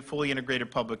have a fully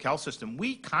integrated public health system.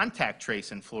 We contact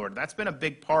trace in Florida. That's been a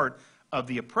big part of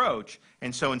the approach.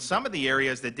 And so in some of the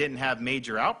areas that didn't have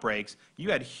major outbreaks,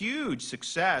 you had huge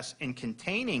success in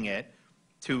containing it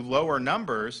to lower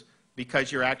numbers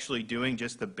because you're actually doing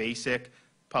just the basic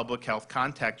public health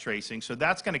contact tracing. So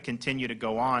that's going to continue to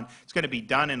go on. It's going to be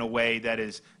done in a way that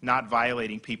is not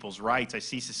violating people's rights. I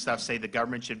see some stuff say the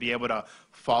government should be able to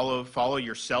follow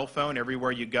your cell phone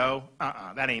everywhere you go.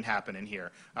 That ain't happening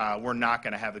here. We're not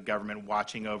going to have the government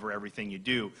watching over everything you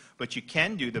do. But you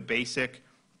can do the basic,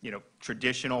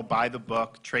 traditional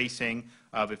by-the-book tracing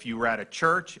of if you were at a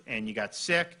church and you got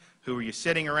sick, who were you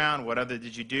sitting around, what other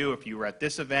did you do if you were at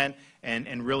this event,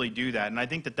 and really do that. And I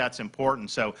think that that's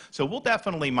important. So we'll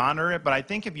definitely monitor it, but I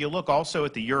think if you look also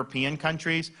at the European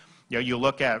countries, you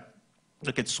look at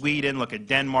Sweden, look at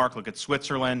Denmark, look at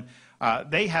Switzerland,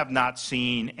 they have not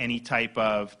seen any type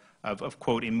of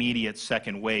quote, immediate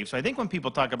second wave. So I think when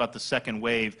people talk about the second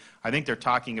wave, I think they're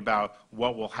talking about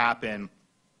what will happen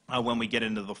when we get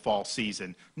into the fall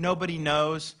season. Nobody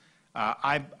knows.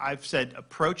 I've said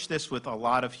approach this with a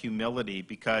lot of humility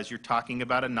because you're talking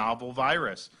about a novel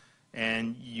virus.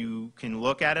 And you can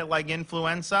look at it like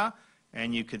influenza,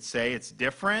 and you could say it's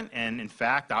different. And in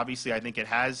fact, obviously, I think it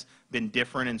has been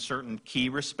different in certain key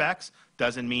respects.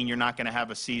 Doesn't mean you're not going to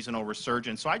have a seasonal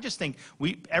resurgence. So I just think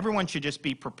everyone should just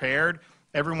be prepared.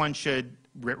 Everyone should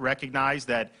recognize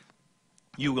that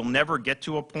you will never get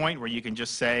to a point where you can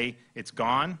just say it's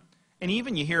gone. And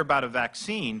even you hear about a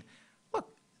vaccine. Look,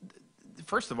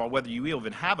 first of all, whether you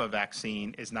even have a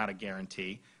vaccine is not a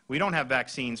guarantee. We don't have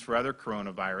vaccines for other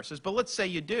coronaviruses, but let's say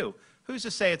you do. Who's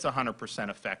to say it's 100%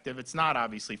 effective? It's not,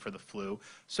 obviously, for the flu.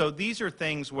 So these are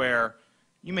things where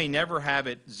you may never have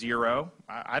it zero.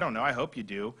 I don't know. I hope you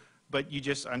do. But you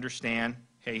just understand,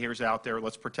 hey, here's out there.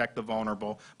 Let's protect the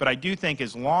vulnerable. But I do think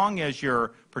as long as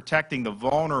you're protecting the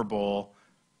vulnerable,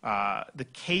 the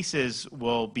cases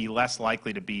will be less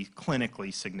likely to be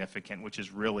clinically significant, which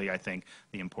is really, I think,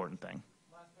 the important thing.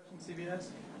 CBS.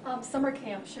 Summer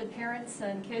camp. Should parents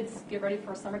and kids get ready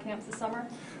for summer camps this summer?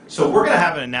 So we're going to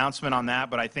have an announcement on that,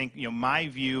 but I think my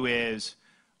view is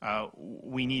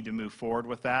we need to move forward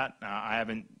with that. I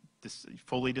haven't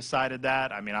fully decided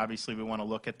that. I mean, obviously, we want to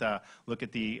look at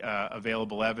the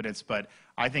available evidence, but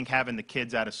I think having the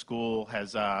kids out of school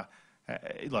has.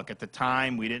 Look, at the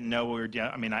time, we didn't know what we were doing.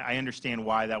 I mean, I understand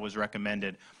why that was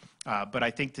recommended. But I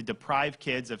think to deprive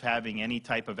kids of having any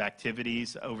type of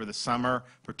activities over the summer,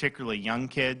 particularly young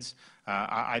kids,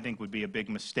 I think would be a big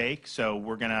mistake. So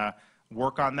we're going to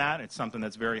work on that. It's something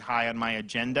that's very high on my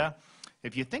agenda.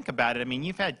 If you think about it, I mean,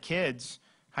 you've had kids,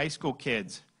 high school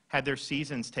kids, had their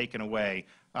seasons taken away,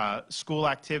 school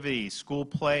activities, school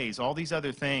plays, all these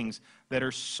other things that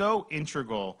are so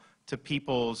integral to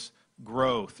people's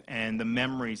growth and the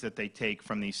memories that they take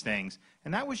from these things.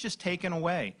 And that was just taken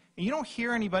away. And you don't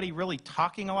hear anybody really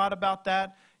talking a lot about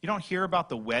that. You don't hear about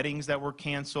the weddings that were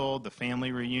canceled, the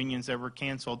family reunions that were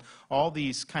canceled, all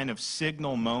these kind of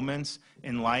signal moments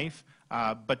in life.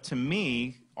 But to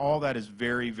me, all that is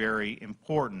very, very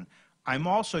important. I'm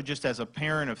also, just as a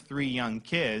parent of 3 young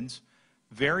kids,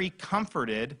 very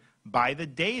comforted by the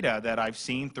data that I've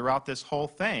seen throughout this whole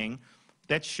thing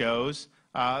that shows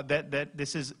that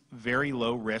this is very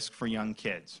low risk for young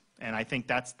kids. And I think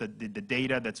that's the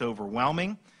data that's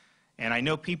overwhelming. And I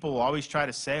know people will always try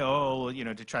to say, oh,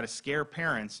 to try to scare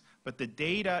parents, but the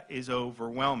data is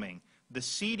overwhelming. The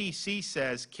CDC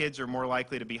says kids are more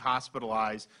likely to be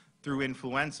hospitalized through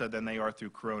influenza than they are through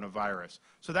coronavirus.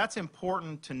 So that's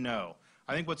important to know.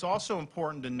 I think what's also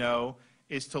important to know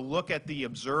is to look at the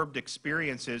observed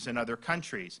experiences in other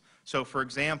countries. So, for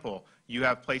example, you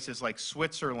have places like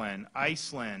Switzerland,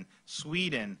 Iceland,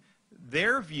 Sweden.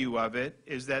 Their view of it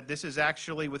is that this is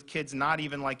actually with kids not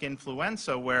even like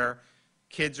influenza, where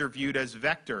kids are viewed as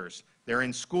vectors. They're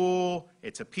in school,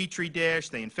 it's a petri dish,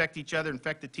 they infect each other,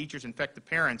 infect the teachers, infect the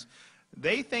parents.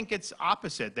 They think it's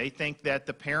opposite. They think that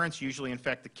the parents usually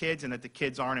infect the kids and that the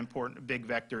kids aren't important big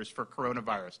vectors for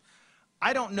coronavirus.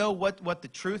 I don't know what the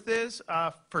truth is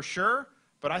for sure,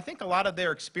 but I think a lot of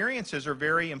their experiences are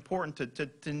very important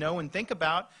to know and think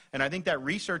about, and I think that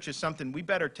research is something we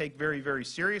better take very, very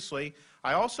seriously.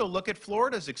 I also look at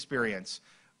Florida's experience.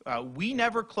 We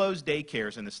never closed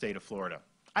daycares in the state of Florida.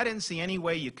 I didn't see any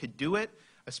way you could do it,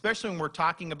 especially when we're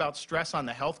talking about stress on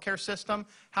the healthcare system.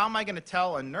 How am I going to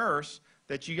tell a nurse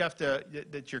that you have to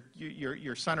that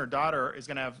your son or daughter is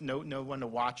going to have no one to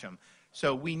watch them?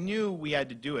 So we knew we had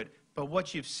to do it. But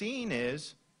what you've seen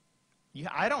is,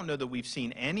 I don't know that we've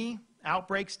seen any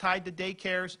outbreaks tied to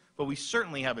daycares, but we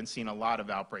certainly haven't seen a lot of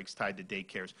outbreaks tied to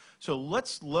daycares. So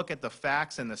let's look at the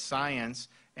facts and the science,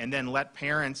 and then let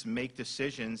parents make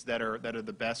decisions that are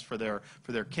the best for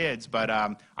their kids. But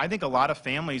I think a lot of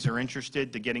families are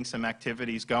interested to getting some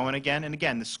activities going again. And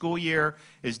again, the school year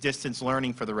is distance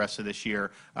learning for the rest of this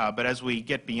year. But as we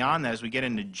get beyond that, as we get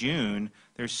into June,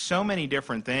 there's so many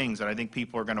different things that I think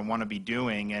people are going to want to be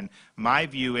doing. And my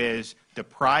view is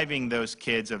depriving those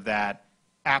kids of that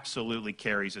absolutely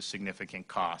carries a significant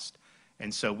cost.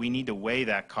 And so we need to weigh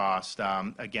that cost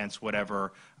against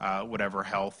whatever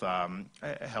health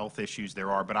issues there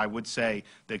are. But I would say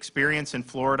the experience in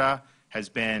Florida has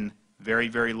been very,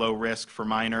 very low risk for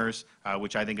minors,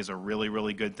 which I think is a really,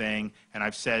 really good thing. And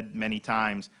I've said many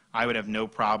times, I would have no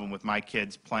problem with my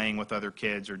kids playing with other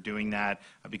kids or doing that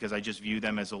because I just view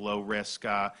them as a low-risk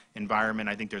environment.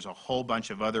 I think there's a whole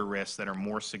bunch of other risks that are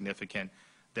more significant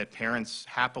that parents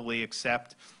happily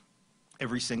accept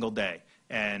every single day.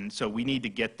 And so we need to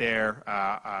get there.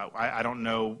 I don't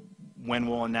know when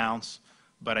we'll announce,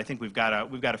 but I think we've got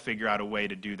to figure out a way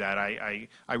to do that.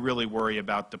 I really worry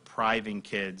about depriving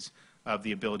kids of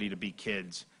the ability to be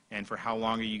kids And for how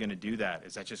long are you going to do that?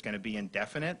 Is that just going to be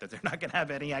indefinite, that they're not going to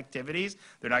have any activities?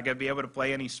 They're not going to be able to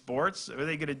play any sports? What are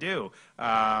they going to do?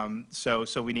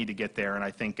 So we need to get there, and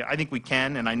I think we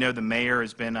can. And I know the mayor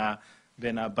has been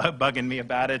bugging me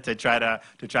about it to try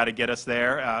to get us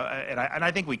there, and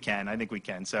I think we can. I think we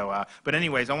can. So, but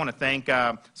anyways, I want to thank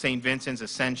St. Vincent's,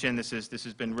 Ascension. This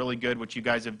has been really good what you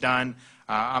guys have done.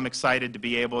 I'm excited to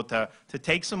be able to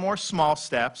take some more small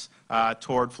steps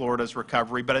toward Florida's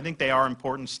recovery, but I think they are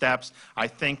important steps. I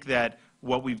think that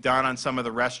what we've done on some of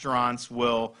the restaurants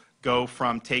will go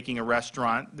from taking a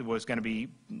restaurant that was going to be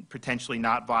potentially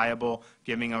not viable,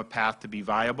 giving them a path to be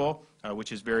viable,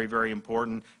 which is very, very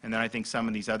important. And then I think some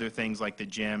of these other things like the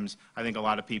gyms, I think a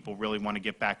lot of people really want to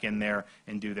get back in there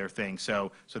and do their thing.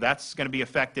 So that's going to be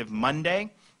effective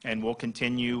Monday, and we'll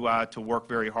continue to work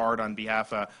very hard on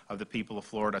behalf of the people of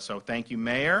Florida. So thank you,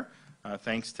 Mayor.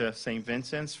 Thanks to St.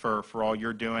 Vincent's for all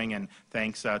you're doing, and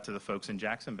thanks to the folks in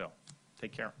Jacksonville.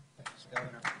 Take care. Thanks,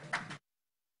 Governor.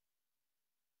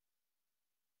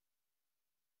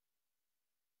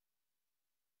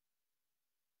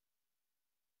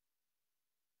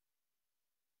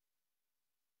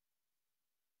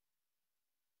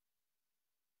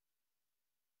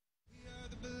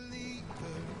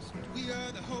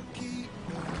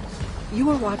 You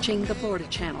are watching the Florida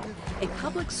Channel, a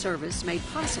public service made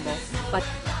possible by